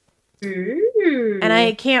cover. Ooh. And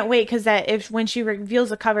I can't wait, because when she reveals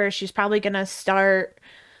the cover, she's probably gonna start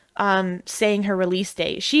saying her release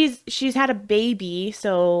date. She's had a baby,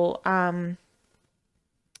 so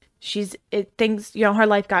things, her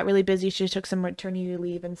life got really busy. She took some maternity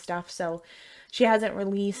leave and stuff, so she hasn't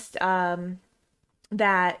released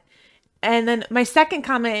that. And then my second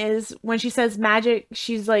comment is, when she says magic,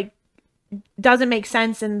 she's like, doesn't make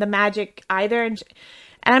sense in the magic either, and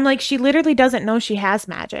I'm like, she literally doesn't know she has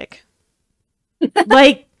magic.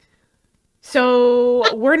 Like,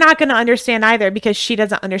 so we're not going to understand either, because she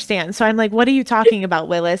doesn't understand. So I'm like, what are you talking about,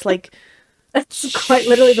 Willis? Like, that's quite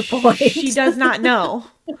literally the point. She does not know.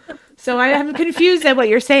 So I'm confused at what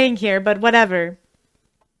you're saying here, but whatever.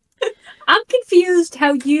 I'm confused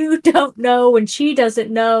how you don't know when she doesn't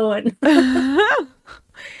know. And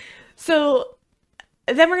So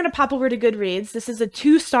then we're going to pop over to Goodreads. This is a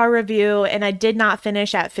 2-star review, and I did not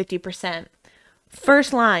finish at 50%.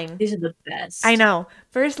 First line. These are the best. I know.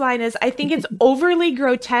 First line is, I think it's overly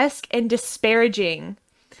grotesque and disparaging.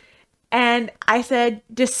 And I said,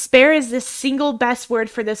 despair is the single best word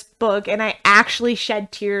for this book, and I actually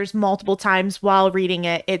shed tears multiple times while reading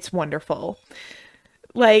it. It's wonderful.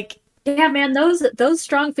 Like, yeah, man, those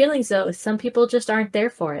strong feelings, though, some people just aren't there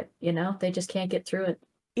for it, They just can't get through it.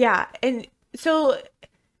 Yeah, and so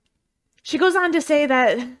she goes on to say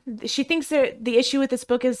that she thinks that the issue with this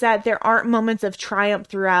book is that there aren't moments of triumph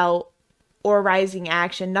throughout or rising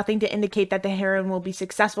action, nothing to indicate that the heroine will be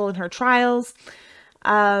successful in her trials.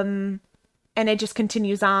 And it just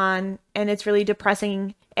continues on, and it's really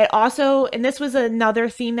depressing. It also, and this was another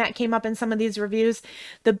theme that came up in some of these reviews,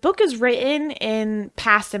 the book is written in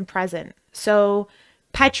past and present. So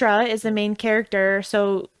Petra is the main character,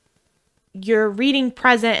 so you're reading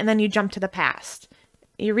present and then you jump to the past.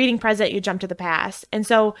 You're reading present, you jump to the past. And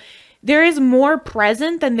so there is more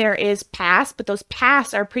present than there is past, but those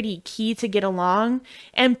pasts are pretty key to get along.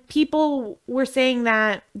 And people were saying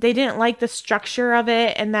that they didn't like the structure of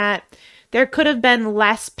it, and that there could have been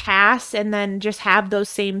less past and then just have those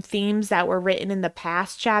same themes that were written in the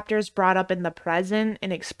past chapters brought up in the present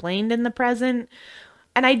and explained in the present.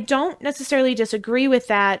 And I don't necessarily disagree with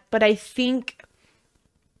that, but I think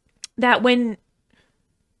that what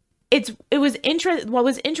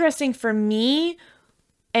was interesting for me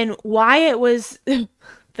And why it was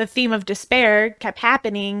the theme of despair kept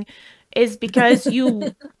happening is because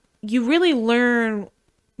you really learn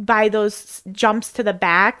by those jumps to the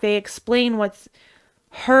back. They explain what's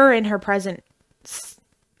her in her present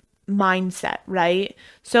mindset, right?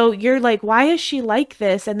 So you're like, why is she like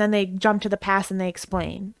this? And then they jump to the past and they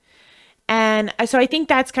explain. And so I think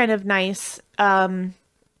that's kind of nice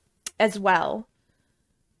as well.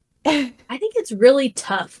 I think it's really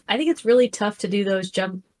tough. I think it's really tough to do those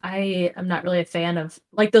jump. I am not really a fan of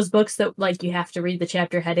like those books that like you have to read the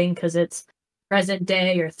chapter heading because it's present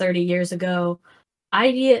day or 30 years ago.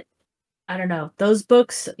 I don't know. Those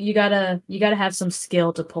books you gotta have some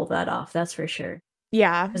skill to pull that off. That's for sure.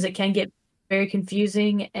 Yeah. Because it can get very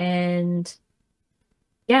confusing and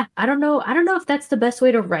yeah, I don't know. I don't know if that's the best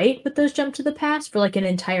way to write with those jump to the past for like an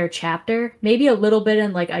entire chapter. Maybe a little bit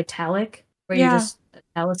in like italic where you just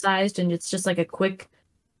italicized and it's just like a quick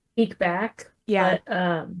peek back. Yeah.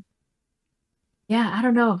 But yeah, I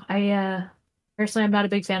don't know. I personally I'm not a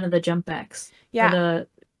big fan of the jump backs. Yeah. Or the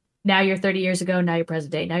now you're 30 years ago, now you're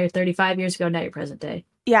present day. Now you're 35 years ago, now you're present day.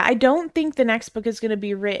 Yeah, I don't think the next book is going to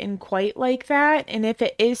be written quite like that. And if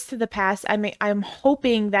it is to the past, I'm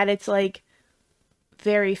hoping that it's like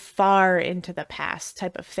very far into the past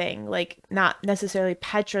type of thing. Like not necessarily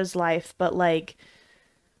Petra's life, but like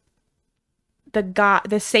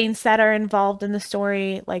the saints that are involved in the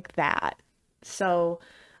story, like that. So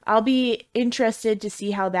I'll be interested to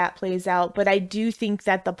see how that plays out. But I do think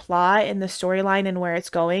that the plot and the storyline and where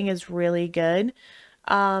it's going is really good.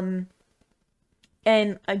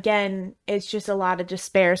 And again, it's just a lot of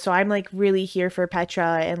despair. So I'm like really here for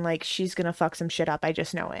Petra and like she's gonna fuck some shit up. I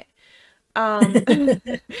just know it. And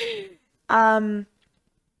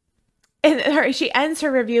she ends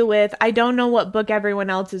her review with, I don't know what book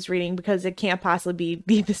everyone else is reading because it can't possibly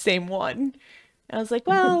be the same one. I was like,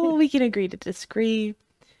 well, we can agree to disagree.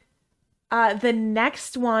 The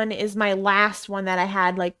next one is my last one that I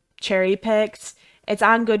had like cherry picked. It's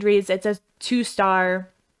on Goodreads. It's a 2-star.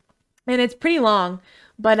 And it's pretty long,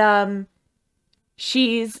 but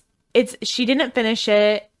she didn't finish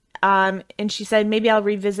it. And she said maybe I'll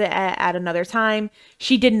revisit it at another time.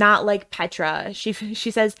 She did not like Petra. She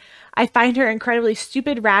says, I find her incredibly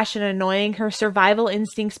stupid, rash, and annoying. Her survival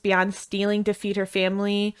instincts beyond stealing to feed her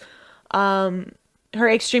family, her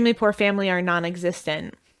extremely poor family are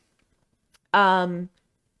non-existent.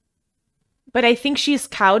 But I think she's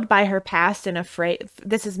cowed by her past and afraid.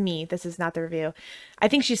 This is me. This is not the review. I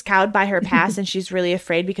think she's cowed by her past and she's really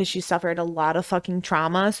afraid because she suffered a lot of fucking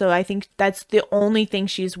trauma. So I think that's the only thing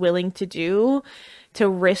she's willing to do to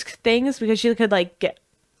risk things because she could like get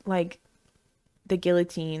like the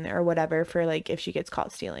guillotine or whatever for like if she gets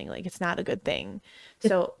caught stealing. Like it's not a good thing.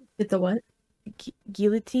 So the what?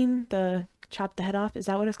 Guillotine, the chop the head off. Is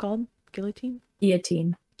that what it's called? Guillotine?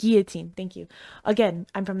 Guillotine. Thank you. Again,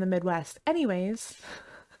 I'm from the Midwest. Anyways.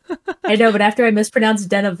 I know, but after I mispronounced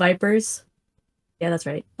Den of Vipers, yeah, that's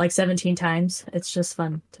right, like 17 times, it's just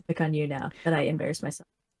fun to pick on you now that I embarrass myself.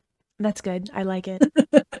 That's good. I like it.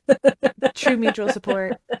 True mutual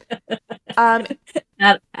support.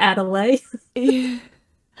 Adeline.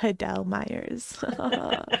 Adele Myers.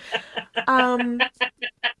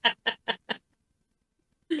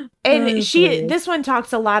 And this one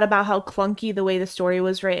talks a lot about how clunky the way the story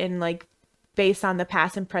was written, like based on the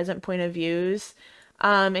past and present point of views.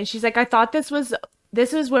 And she's like, I thought this was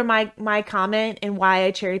where my comment and why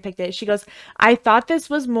I cherry picked it. She goes, I thought this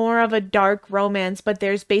was more of a dark romance, but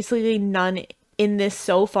there's basically none in this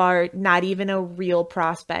so far, not even a real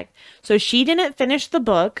prospect. So she didn't finish the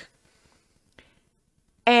book.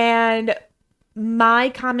 And my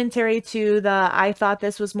commentary to I thought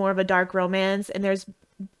this was more of a dark romance, and there's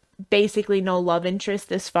basically no love interest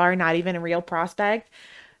this far, not even a real prospect.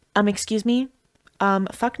 Excuse me.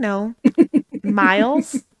 Fuck no.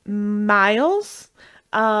 Miles,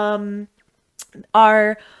 our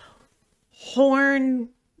horn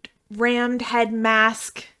rammed head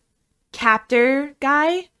mask captor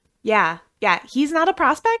guy. Yeah, he's not a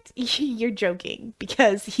prospect. You're joking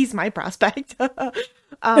because he's my prospect.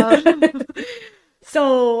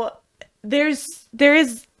 So there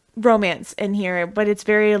is romance in here, but it's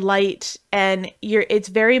very light and it's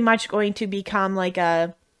very much going to become like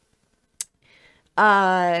a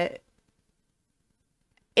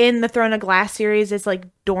in the Throne of Glass series, it's like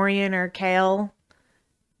Dorian or Kale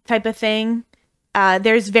type of thing.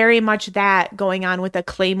 There's very much that going on with a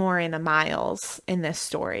Claymore and a Miles in this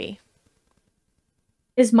story.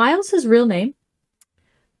 Is Miles his real name?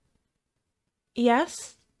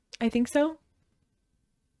 Yes, I think so.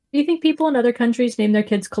 Do you think people in other countries name their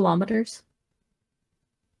kids kilometers?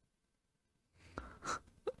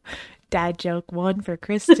 Dad joke 1 for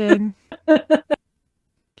Kristen.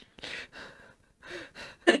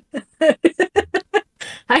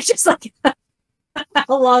 I just like how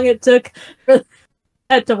long it took for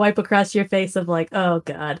that to wipe across your face of like, oh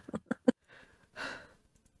god.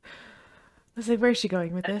 I was like, where's she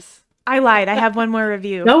going with this? I lied. I have one more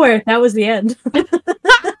review. Nowhere. That was the end.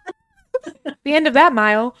 The end of that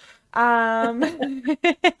mile.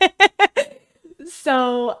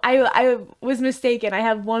 So I was mistaken. I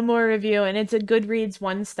have one more review, and it's a Goodreads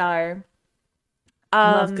 1 star.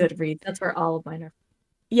 Love Goodreads. That's where all of mine are.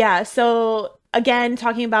 Yeah, so again,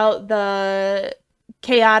 talking about the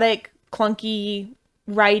chaotic, clunky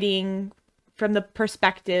writing from the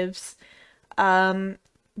perspectives. But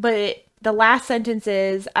the last sentence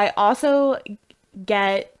is, I also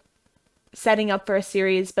get setting up for a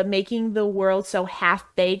series, but making the world so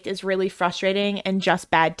half-baked is really frustrating and just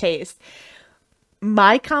bad taste.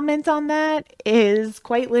 My comment on that is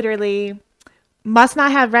quite literally, must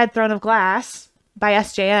not have read Throne of Glass by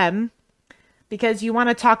SJM, because you want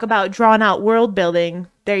to talk about drawn out world building,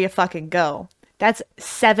 there you fucking go. That's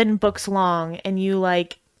 7 books long, and you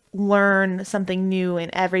like learn something new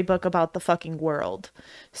in every book about the fucking world.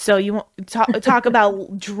 So you talk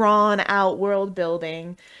about drawn out world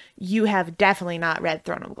building, you have definitely not read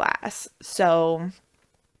Throne of Glass. So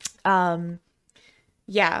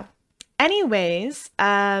yeah. Anyways,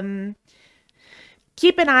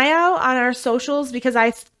 keep an eye out on our socials, because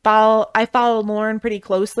I follow Lauren pretty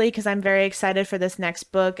closely, because I'm very excited for this next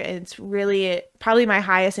book. It's really probably my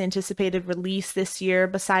highest anticipated release this year,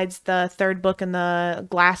 besides the 3rd book in the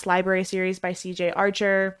Glass Library series by CJ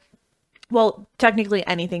Archer. Well, technically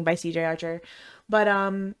anything by CJ Archer. But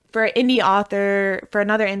for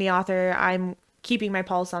another indie author, I'm keeping my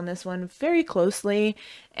pulse on this one very closely,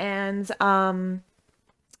 and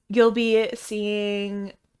you'll be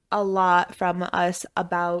seeing a lot from us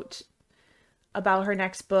about her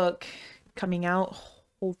next book coming out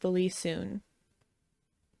hopefully soon.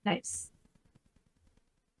 Nice.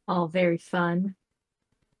 All very fun.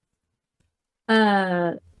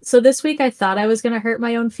 So this week I thought I was going to hurt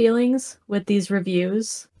my own feelings with these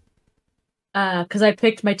reviews. Because I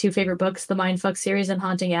picked my 2 favorite books, the Mindfuck series and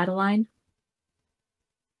Haunting Adeline.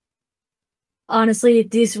 Honestly,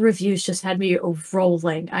 these reviews just had me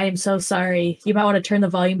rolling. I am so sorry. You might want to turn the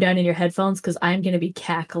volume down in your headphones, because I'm going to be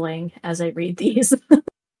cackling as I read these.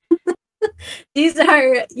 These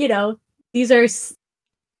are, these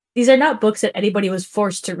are not books that anybody was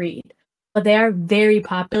forced to read, but they are very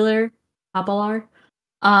popular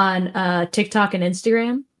on TikTok and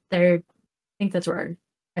Instagram. I think that's where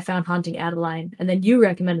I found Haunting Adeline, and then you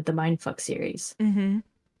recommended the Mindfuck series. Mm-hmm.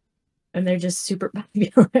 And they're just super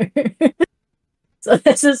popular. So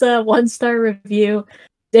this is a 1-star review.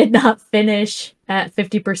 Did not finish at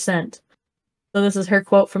 50%. So this is her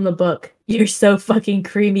quote from the book. "You're so fucking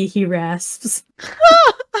creamy," he rasps.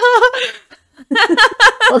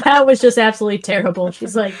 Well, that was just absolutely terrible.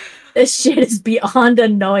 She's like, this shit is beyond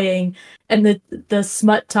annoying, and the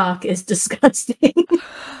smut talk is disgusting.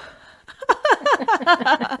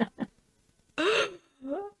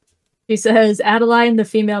 She says, Adeline, the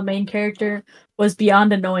female main character, was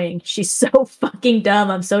beyond annoying. She's so fucking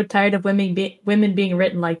dumb. I'm so tired of women being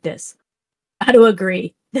written like this. Gotta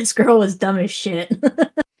agree. This girl was dumb as shit.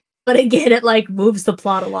 But again, it like moves the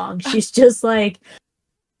plot along. She's just like,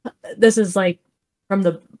 this is like from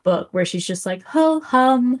the book where she's just like, ho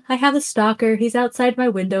hum, I have a stalker. He's outside my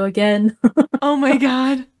window again. Oh my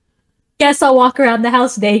god. Guess I'll walk around the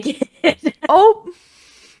house naked. Oh.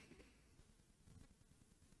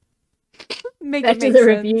 Back to the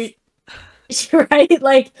review. Right?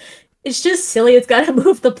 Like, it's just silly. It's got to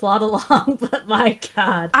move the plot along, but my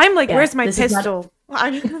god. I'm like, where's my pistol?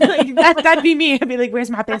 I'm like, that'd be me. I'd be like, where's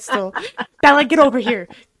my pistol? Bella, get over here.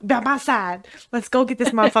 By my side. Let's go get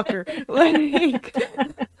this motherfucker. Like...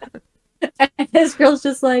 And this girl's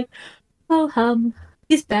just like, oh hum,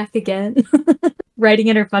 he's back again. Writing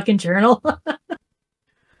in her fucking journal.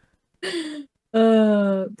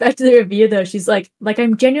 Back to the review though, she's like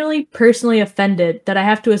I'm genuinely personally offended that I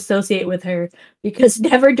have to associate with her, because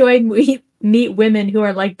never do I meet women who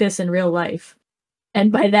are like this in real life.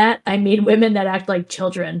 And by that, I mean women that act like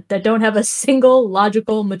children, that don't have a single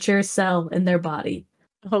logical, mature cell in their body.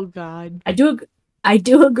 Oh god. I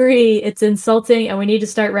do agree it's insulting, and we need to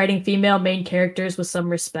start writing female main characters with some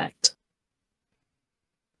respect.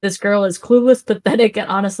 This girl is clueless, pathetic, and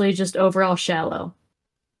honestly just overall shallow.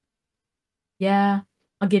 Yeah,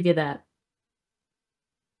 I'll give you that.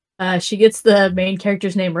 She gets the main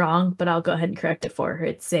character's name wrong, but I'll go ahead and correct it for her.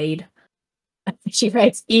 It's Zaid. She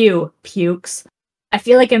writes, ew, pukes. I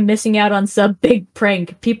feel like I'm missing out on some big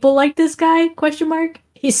prank. People like this guy? Question mark.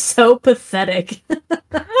 He's so pathetic.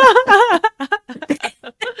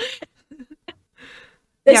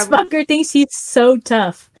 This fucker thinks he's so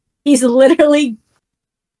tough. He's literally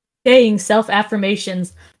saying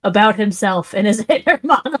self-affirmations about himself in his inner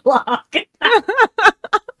monologue.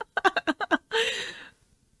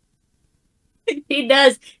 He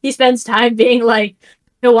does. He spends time being like,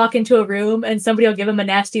 he'll walk into a room and somebody will give him a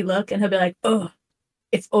nasty look and he'll be like, oh,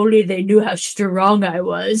 if only they knew how strong I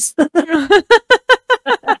was.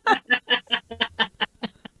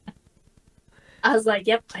 I was like,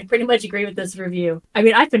 yep, I pretty much agree with this review. I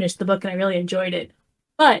mean, I finished the book and I really enjoyed it.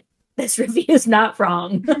 But this review is not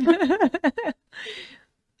wrong.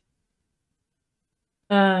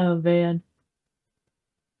 Oh, man.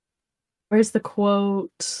 Where's the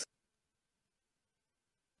quote?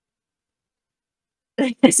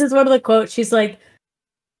 This is one of the quotes. She's like,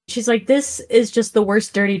 this is just the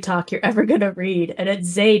worst dirty talk you're ever gonna read. And it's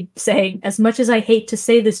Zayd saying, as much as I hate to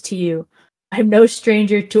say this to you, I'm no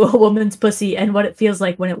stranger to a woman's pussy and what it feels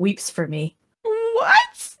like when it weeps for me.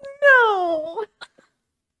 What? No.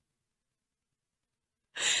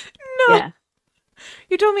 No. Yeah.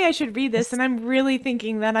 You told me I should read this, and I'm really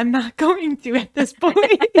thinking that I'm not going to at this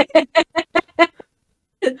point.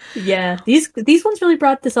 Yeah. These ones really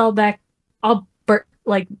brought this all back,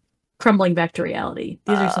 like crumbling back to reality.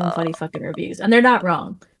 These are some funny fucking reviews. And they're not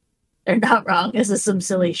wrong. They're not wrong. This is some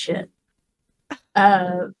silly shit.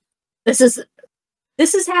 This is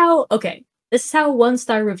how a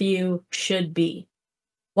 1-star review should be.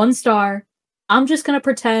 1 star. I'm just gonna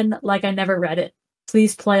pretend like I never read it.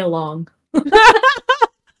 Please play along.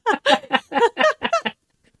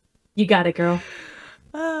 You got it, girl.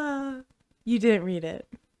 You didn't read it.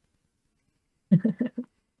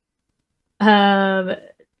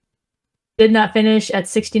 Did not finish at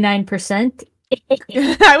 69%.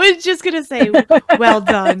 I was just gonna say, well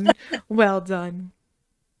done. Well done.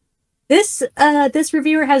 This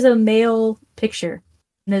reviewer has a male picture,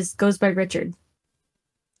 and this goes by Richard.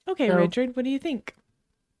 Okay, So, Richard, what do you think?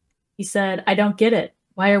 He said, I don't get it.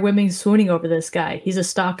 Why are women swooning over this guy? He's a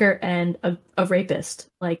stalker and a rapist,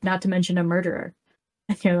 like, not to mention a murderer.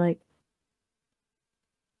 And you're like,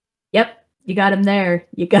 yep, you got him there.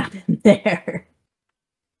 You got him there.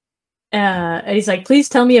 And he's like, please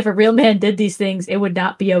tell me if a real man did these things, it would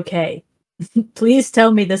not be okay. Please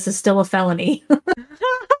tell me this is still a felony.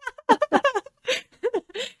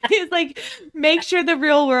 He's like, make sure the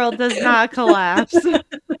real world does not collapse.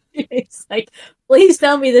 He's like, please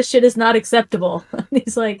tell me this shit is not acceptable. And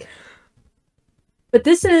he's like, but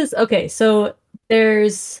this is okay. So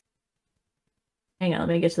there's, hang on, let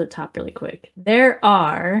me get to the top really quick. There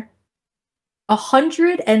are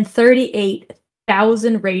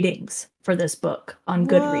 138,000 ratings for this book on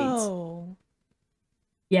Goodreads. Whoa.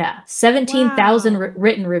 Yeah, 17,000 Wow.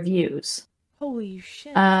 written reviews. Holy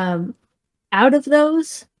shit. Out of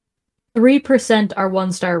those, 3% are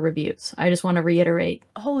 1-star reviews. I just want to reiterate.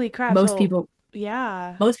 Holy crap. Most people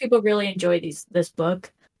really enjoy this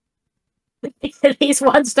book. These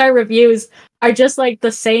 1-star reviews are just like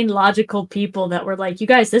the sane, logical people that were like, you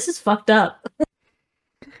guys, this is fucked up.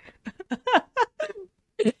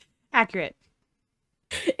 Accurate.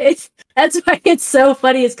 That's why it's so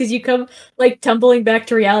funny, is because you come like tumbling back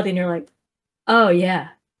to reality and you're like, oh yeah,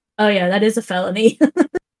 that is a felony.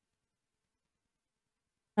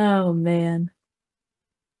 Oh man.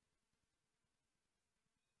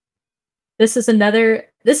 This is another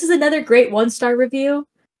great 1-star review.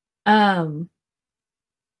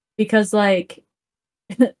 Because like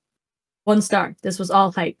 1 star, this was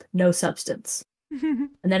all hype, no substance. And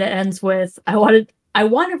then it ends with, I want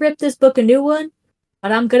to rip this book a new one,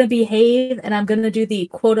 but I'm going to behave and I'm going to do the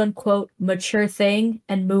quote unquote mature thing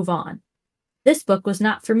and move on. This book was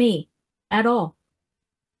not for me at all.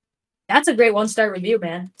 That's a great 1-star review,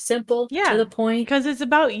 man. Simple, to the point. Because it's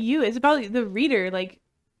about you. It's about the reader. Like,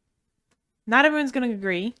 not everyone's going to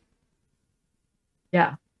agree.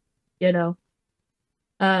 Yeah. You know.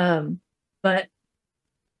 But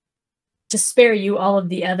to spare you all of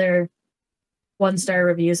the other 1-star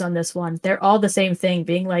reviews on this one, they're all the same thing,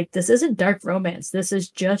 being like, this isn't dark romance. This is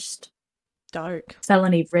just dark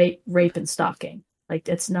felony rape and stalking. Like,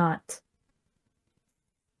 it's not.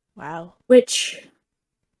 Wow. Which,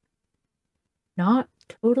 not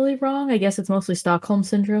totally wrong. I guess it's mostly Stockholm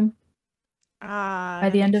Syndrome. By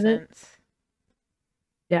the end of it.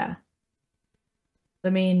 Yeah. I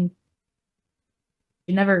mean,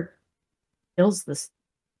 she never kills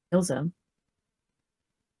him.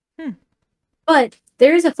 But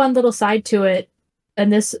there is a fun little side to it.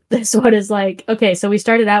 And this one is like, okay, so we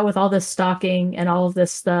started out with all this stalking and all of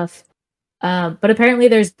this stuff. But apparently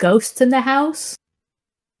there's ghosts in the house.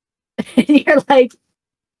 And you're like,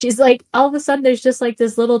 She's like, all of a sudden, there's just like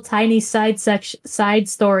this little tiny side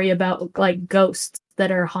story about like ghosts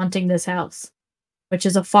that are haunting this house, which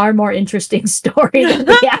is a far more interesting story than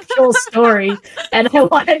the actual story. And I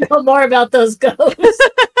want to know more about those ghosts.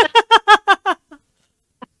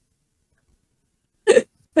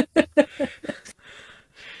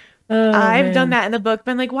 I've done that in the book.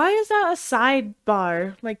 Been like, why is that a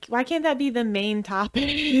sidebar? Like, why can't that be the main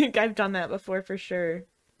topic? I've done that before for sure.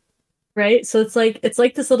 Right? So it's like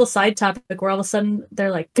this little side topic where all of a sudden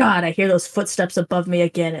they're like, God, I hear those footsteps above me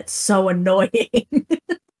again. It's so annoying.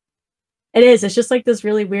 It is. It's just like this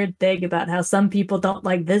really weird thing about how some people don't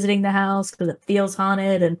like visiting the house because it feels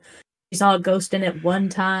haunted, and she saw a ghost in it one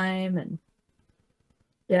time, and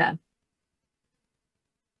yeah.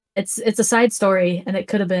 It's a side story, and it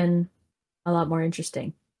could have been a lot more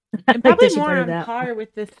interesting. And probably more on par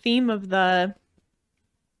with the theme of the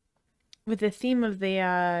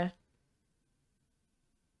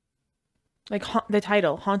like the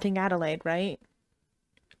title, Haunting Adelaide, right?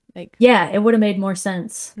 Like, yeah, it would have made more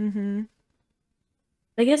sense. Mm-hmm.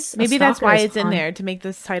 I guess maybe that's why it's in there, to make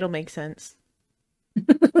this title make sense.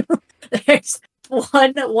 There's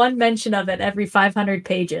one mention of it every 500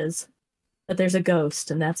 pages that there's a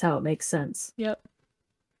ghost, and that's how it makes sense. Yep.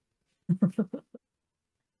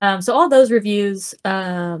 So all those reviews,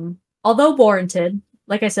 although warranted,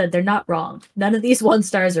 like I said, they're not wrong. None of these 1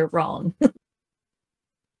 stars are wrong.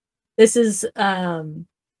 This is,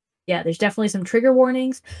 there's definitely some trigger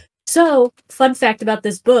warnings. So, fun fact about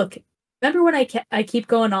this book. Remember when I keep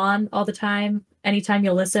going on all the time, anytime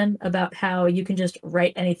you listen, about how you can just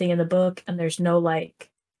write anything in the book and there's no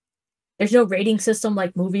rating system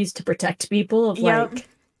like movies to protect people of like,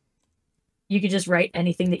 you can just write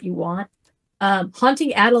anything that you want.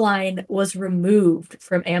 Haunting Adeline was removed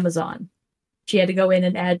from Amazon. She had to go in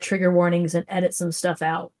and add trigger warnings and edit some stuff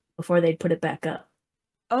out before they'd put it back up.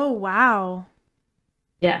 Oh, wow.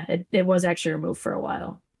 Yeah, it was actually removed for a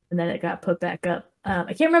while, and then it got put back up.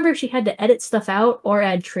 I can't remember if she had to edit stuff out or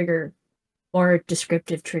add more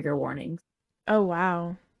descriptive trigger warnings. Oh,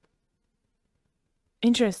 wow.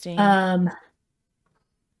 Interesting.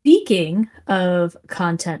 Speaking of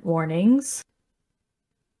content warnings,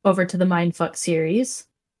 over to the Mindfuck series.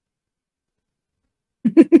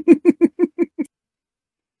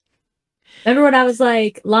 Remember when I was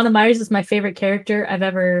like, Lana Myers is my favorite character I've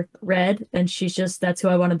ever read, and that's who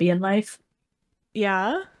I want to be in life?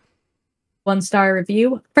 Yeah. 1-star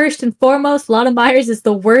review. First and foremost, Lana Myers is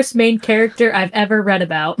the worst main character I've ever read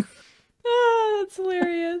about. Oh, that's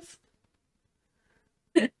hilarious.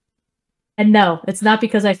 And no, it's not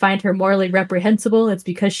because I find her morally reprehensible, it's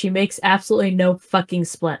because she makes absolutely no fucking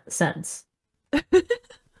sense.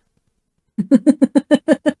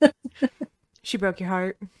 She broke your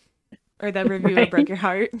heart. Or that reviewer broke your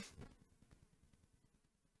heart.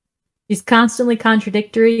 She's constantly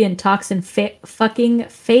contradictory and talks in fucking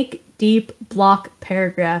fake deep block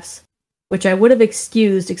paragraphs, which I would have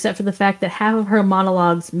excused except for the fact that half of her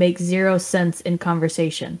monologues make 0 sense in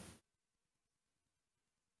conversation.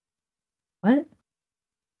 What?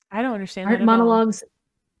 I don't understand Aren't that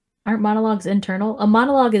monologues internal? A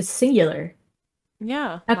monologue is singular.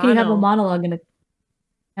 Yeah. How can you have a monologue in a...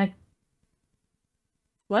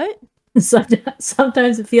 What?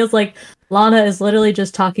 Sometimes it feels like Lana is literally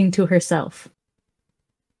just talking to herself.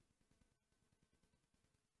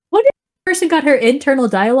 What if the person got her internal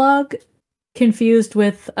dialogue confused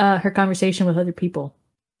with her conversation with other people?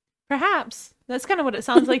 Perhaps. That's kind of what it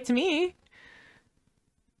sounds like to me.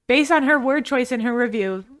 Based on her word choice in her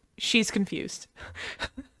review, she's confused.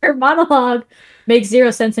 Her monologue makes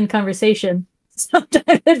 0 sense in conversation.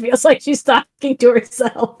 Sometimes it feels like she's talking to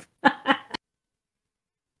herself.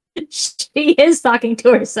 She is talking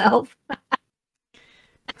to herself.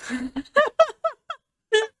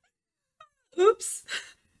 Oops.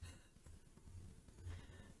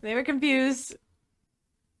 They were confused.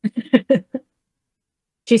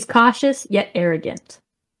 She's cautious yet arrogant.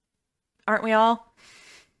 Aren't we all?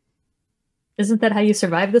 Isn't that how you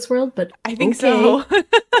survive this world? But I think so.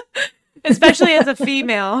 Especially as a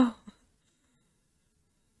female.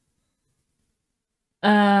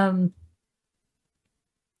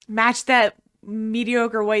 Match that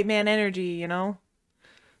mediocre white man energy, you know?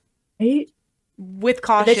 Right? With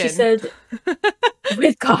caution. That she said,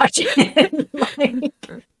 with caution. Like,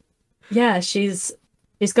 yeah, she's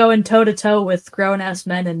going toe to toe with grown ass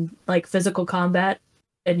men in like physical combat,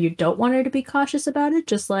 and you don't want her to be cautious about it.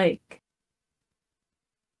 Just like,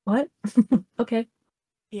 what? Okay.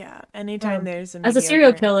 Yeah. Anytime there's as a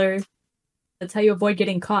serial killer, that's how you avoid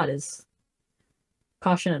getting caught: is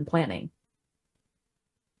caution and planning.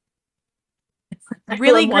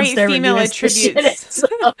 Really Wants great their female reviews to shit attributes.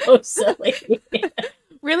 it so silly.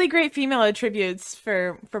 Really great female attributes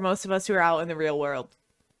for most of us who are out in the real world.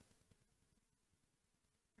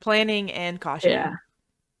 Planning and caution. Yeah.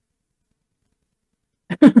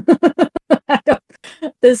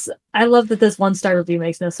 I love that this 1-star review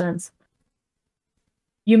makes no sense.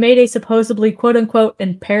 You made a supposedly quote-unquote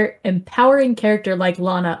empowering character like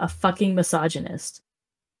Lana a fucking misogynist.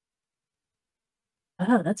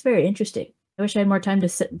 Oh, that's very interesting. I wish I had more time to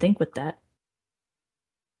sit and think with that.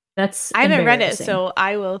 That's I haven't read it, embarrassing. so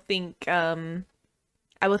I will think on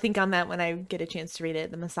that when I get a chance to read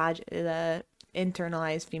it. The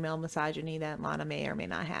internalized female misogyny that Lana may or may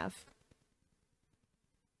not have.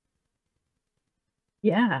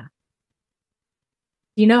 Yeah.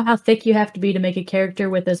 Do you know how thick you have to be to make a character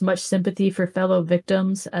with as much sympathy for fellow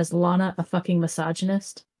victims as Lana, a fucking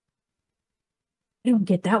misogynist? I don't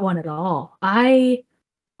get that one at all. I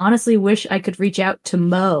honestly wish I could reach out to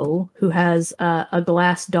Mo, who has a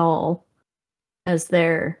glass doll as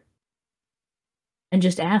their, and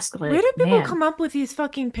just ask, like, Where do people man, come up with these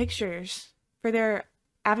fucking pictures for their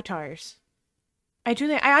avatars? I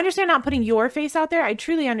understand not putting your face out there. I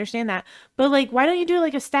truly understand that. But, like, why don't you do,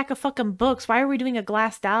 like, a stack of fucking books? Why are we doing a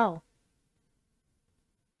glass doll?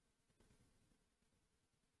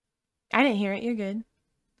 I didn't hear it. You're good.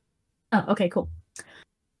 Oh, okay, cool.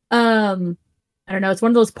 I don't know. It's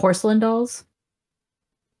one of those porcelain dolls.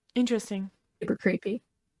 Interesting. Super creepy.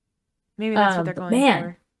 Maybe that's what they're going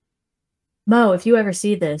for. Mo, if you ever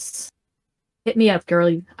see this, hit me up,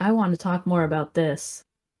 girl. I want to talk more about this.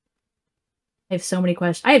 I have so many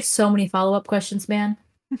questions. I have so many follow-up questions, man.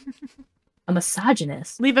 A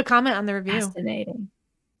misogynist. Leave a comment on the review. Fascinating.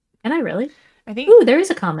 Can I really? I think. Ooh, there is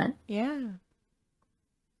a comment. Yeah.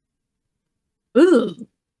 Ooh.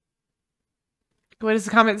 What does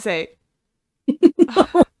the comment say?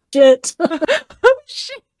 Oh, shit. Oh,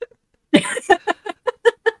 shit.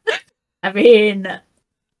 I mean,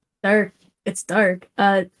 dark. It's dark.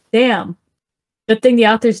 Damn. Good thing the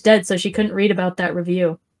author's dead, so she couldn't read about that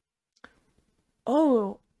review.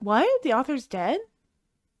 Oh, what? The author's dead?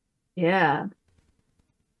 Yeah.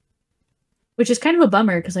 Which is kind of a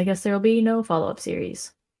bummer, because I guess there will be no follow-up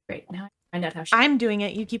series. Great. Now I find out how she... I'm doing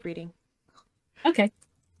it. You keep reading. Okay.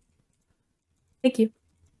 Thank you.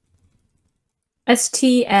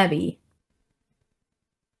 St. Abby.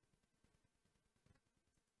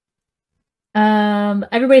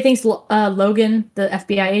 Everybody thinks Logan, the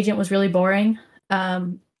FBI agent, was really boring.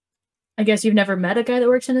 I guess you've never met a guy that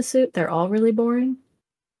works in a suit. They're all really boring.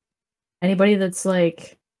 Anybody that's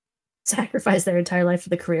like sacrificed their entire life for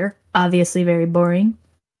the career, obviously very boring.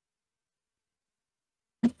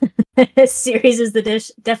 This series is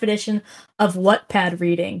the definition of Wattpad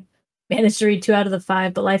reading. Managed to read 2 out of the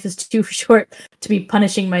 5, but life is too short to be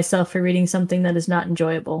punishing myself for reading something that is not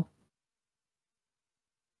enjoyable.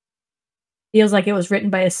 Feels like it was written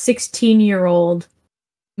by a 16-year-old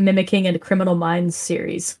mimicking a Criminal Minds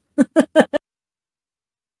series.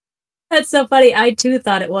 That's so funny. I too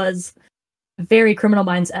thought it was very Criminal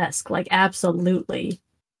Minds-esque. Like, absolutely.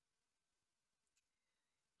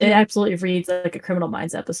 It absolutely reads like a Criminal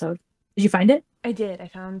Minds episode. Did you find it? I did. I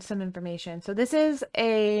found some information. So this is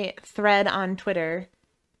a thread on Twitter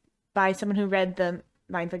by someone who read the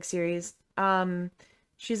Mindflix series.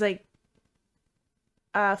 She's like,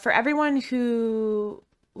 for everyone who,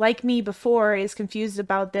 like me before, is confused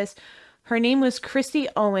about this, her name was Christy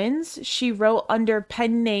Owens. She wrote under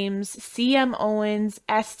pen names C.M. Owens,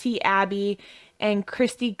 St. Abby, and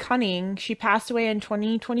Christy Cunning. She passed away in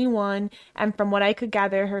 2021, and from what I could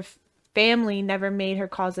gather, her family never made her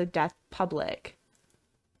cause of death public.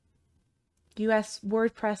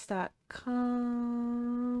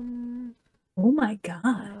 USWordpress.com. Oh my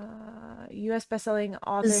god. U.S. bestselling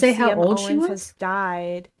author Does it say how C.M. old she Owens was? has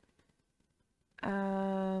died.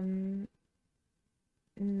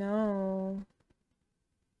 No.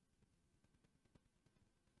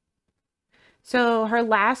 So her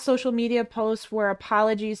last social media posts were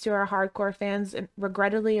apologies to her hardcore fans,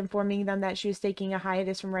 regrettably informing them that she was taking a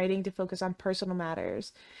hiatus from writing to focus on personal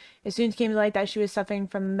matters. It soon came to light that she was suffering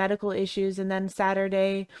from medical issues, and then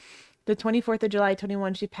Saturday, the 24th of July,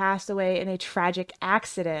 2021, she passed away in a tragic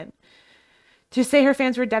accident. To say her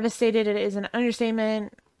fans were devastated, it is an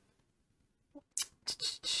understatement.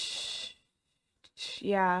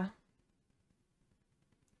 Yeah.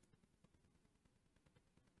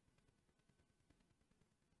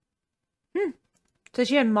 So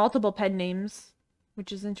she had multiple pen names,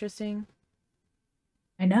 which is interesting.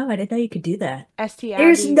 I know, I didn't know you could do that. St.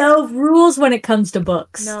 There's Abby. no rules when it comes to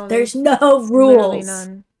books. No, there's no literally rules.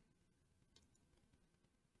 none.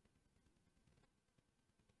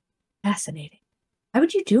 Fascinating. Why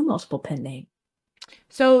would you do multiple pen names?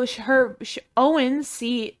 So Owens,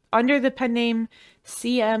 under the pen name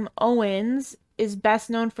C.M. Owens, is best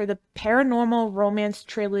known for the paranormal romance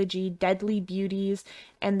trilogy Deadly Beauties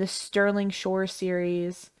and the Sterling Shore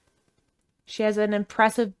series. She has an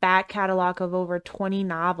impressive back catalog of over 20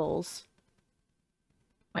 novels.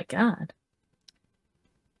 My God.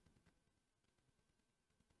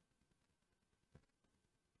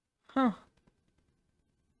 Huh.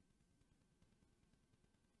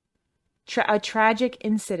 A tragic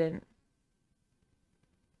incident.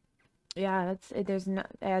 Yeah,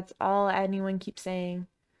 that's all anyone keeps saying.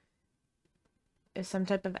 If some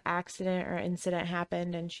type of accident or incident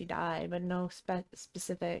happened and she died, but no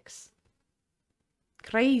specifics.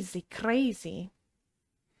 Crazy, crazy.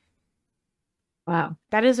 Wow.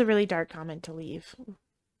 That is a really dark comment to leave.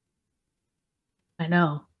 I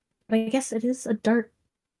know. But I guess it is a dark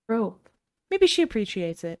trope. Maybe she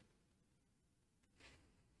appreciates it.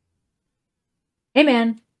 Hey,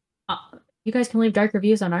 man. You guys can leave dark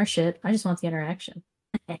reviews on our shit. I just want the interaction.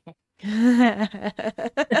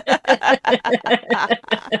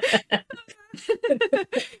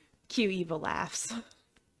 Cute evil laughs.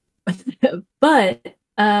 But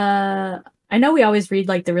I know we always read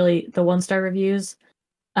like the 1-star reviews.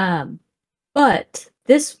 But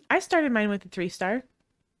this I started mine with a 3-star.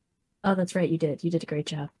 Oh, that's right, you did. You did a great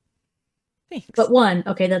job. Thanks. But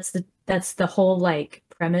okay, that's the whole like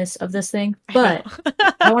premise of this thing. But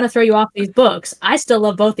I want to throw you off these books. I still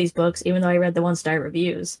love both these books, even though I read the 1-star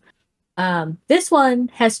reviews. This one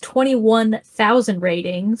has 21,000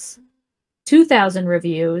 ratings, 2,000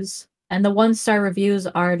 reviews, and the 1-star reviews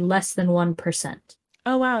are less than 1%.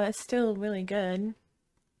 Oh wow, that's still really good.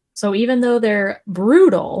 So even though they're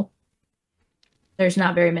brutal, there's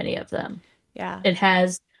not very many of them. Yeah. It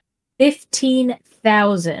has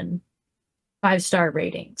 15,000 5-star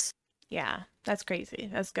ratings. Yeah, that's crazy.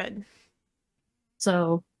 That's good.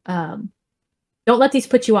 So, don't let these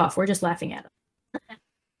put you off. We're just laughing at them.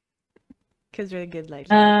 Because we're good like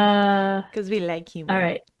Because we like humor. All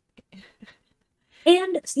right.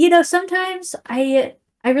 And, sometimes I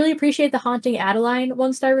really appreciate the Haunting Adeline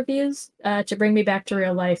 1-star reviews to bring me back to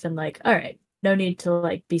real life and like, all right, no need to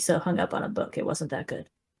like be so hung up on a book. It wasn't that good.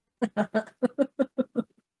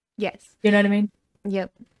 Yes. You know what I mean?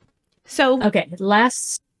 Yep. So okay,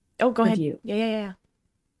 last. Oh, go review. ahead.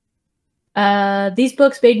 Yeah. These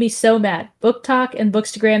books made me so mad. Book Talk and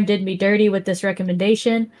Bookstagram did me dirty with this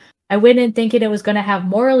recommendation. I went in thinking it was going to have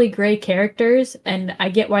morally gray characters, and I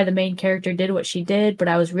get why the main character did what she did, but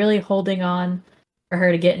I was really holding on for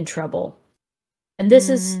her to get in trouble. And this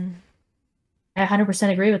is, I 100%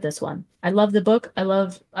 agree with this one. I love the book. I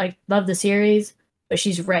love the series, but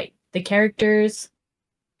she's right. The characters,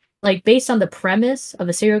 like based on the premise of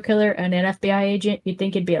a serial killer and an FBI agent, you'd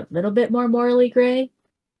think it'd be a little bit more morally gray.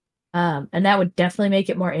 And that would definitely make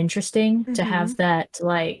it more interesting to have that,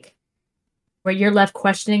 like, where you're left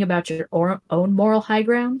questioning about your own moral high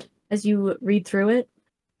ground as you read through it.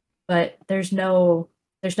 But there's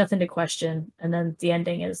nothing to question. And then the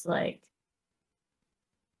ending is like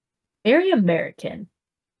very American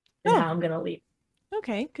is how I'm going to leave.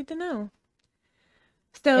 Okay, good to know.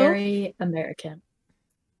 So very American.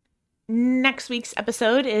 Next week's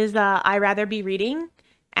episode is I Rather Be Reading.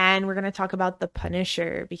 And we're going to talk about The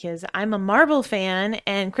Punisher because I'm a Marvel fan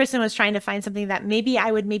and Kristen was trying to find something that maybe I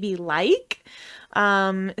would like.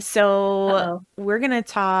 So we're going to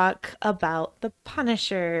talk about The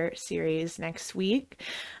Punisher series next week.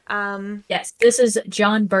 Yes, this is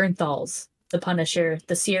John Bernthal's The Punisher,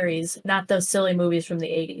 the series, not those silly movies from the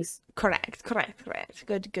 80s. Correct.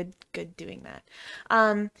 Good doing that.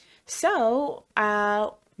 So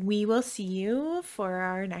we will see you for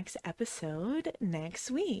our next episode next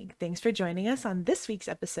week. Thanks for joining us on this week's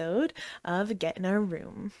episode of Get in Our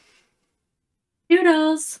Room.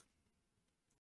 Doodles!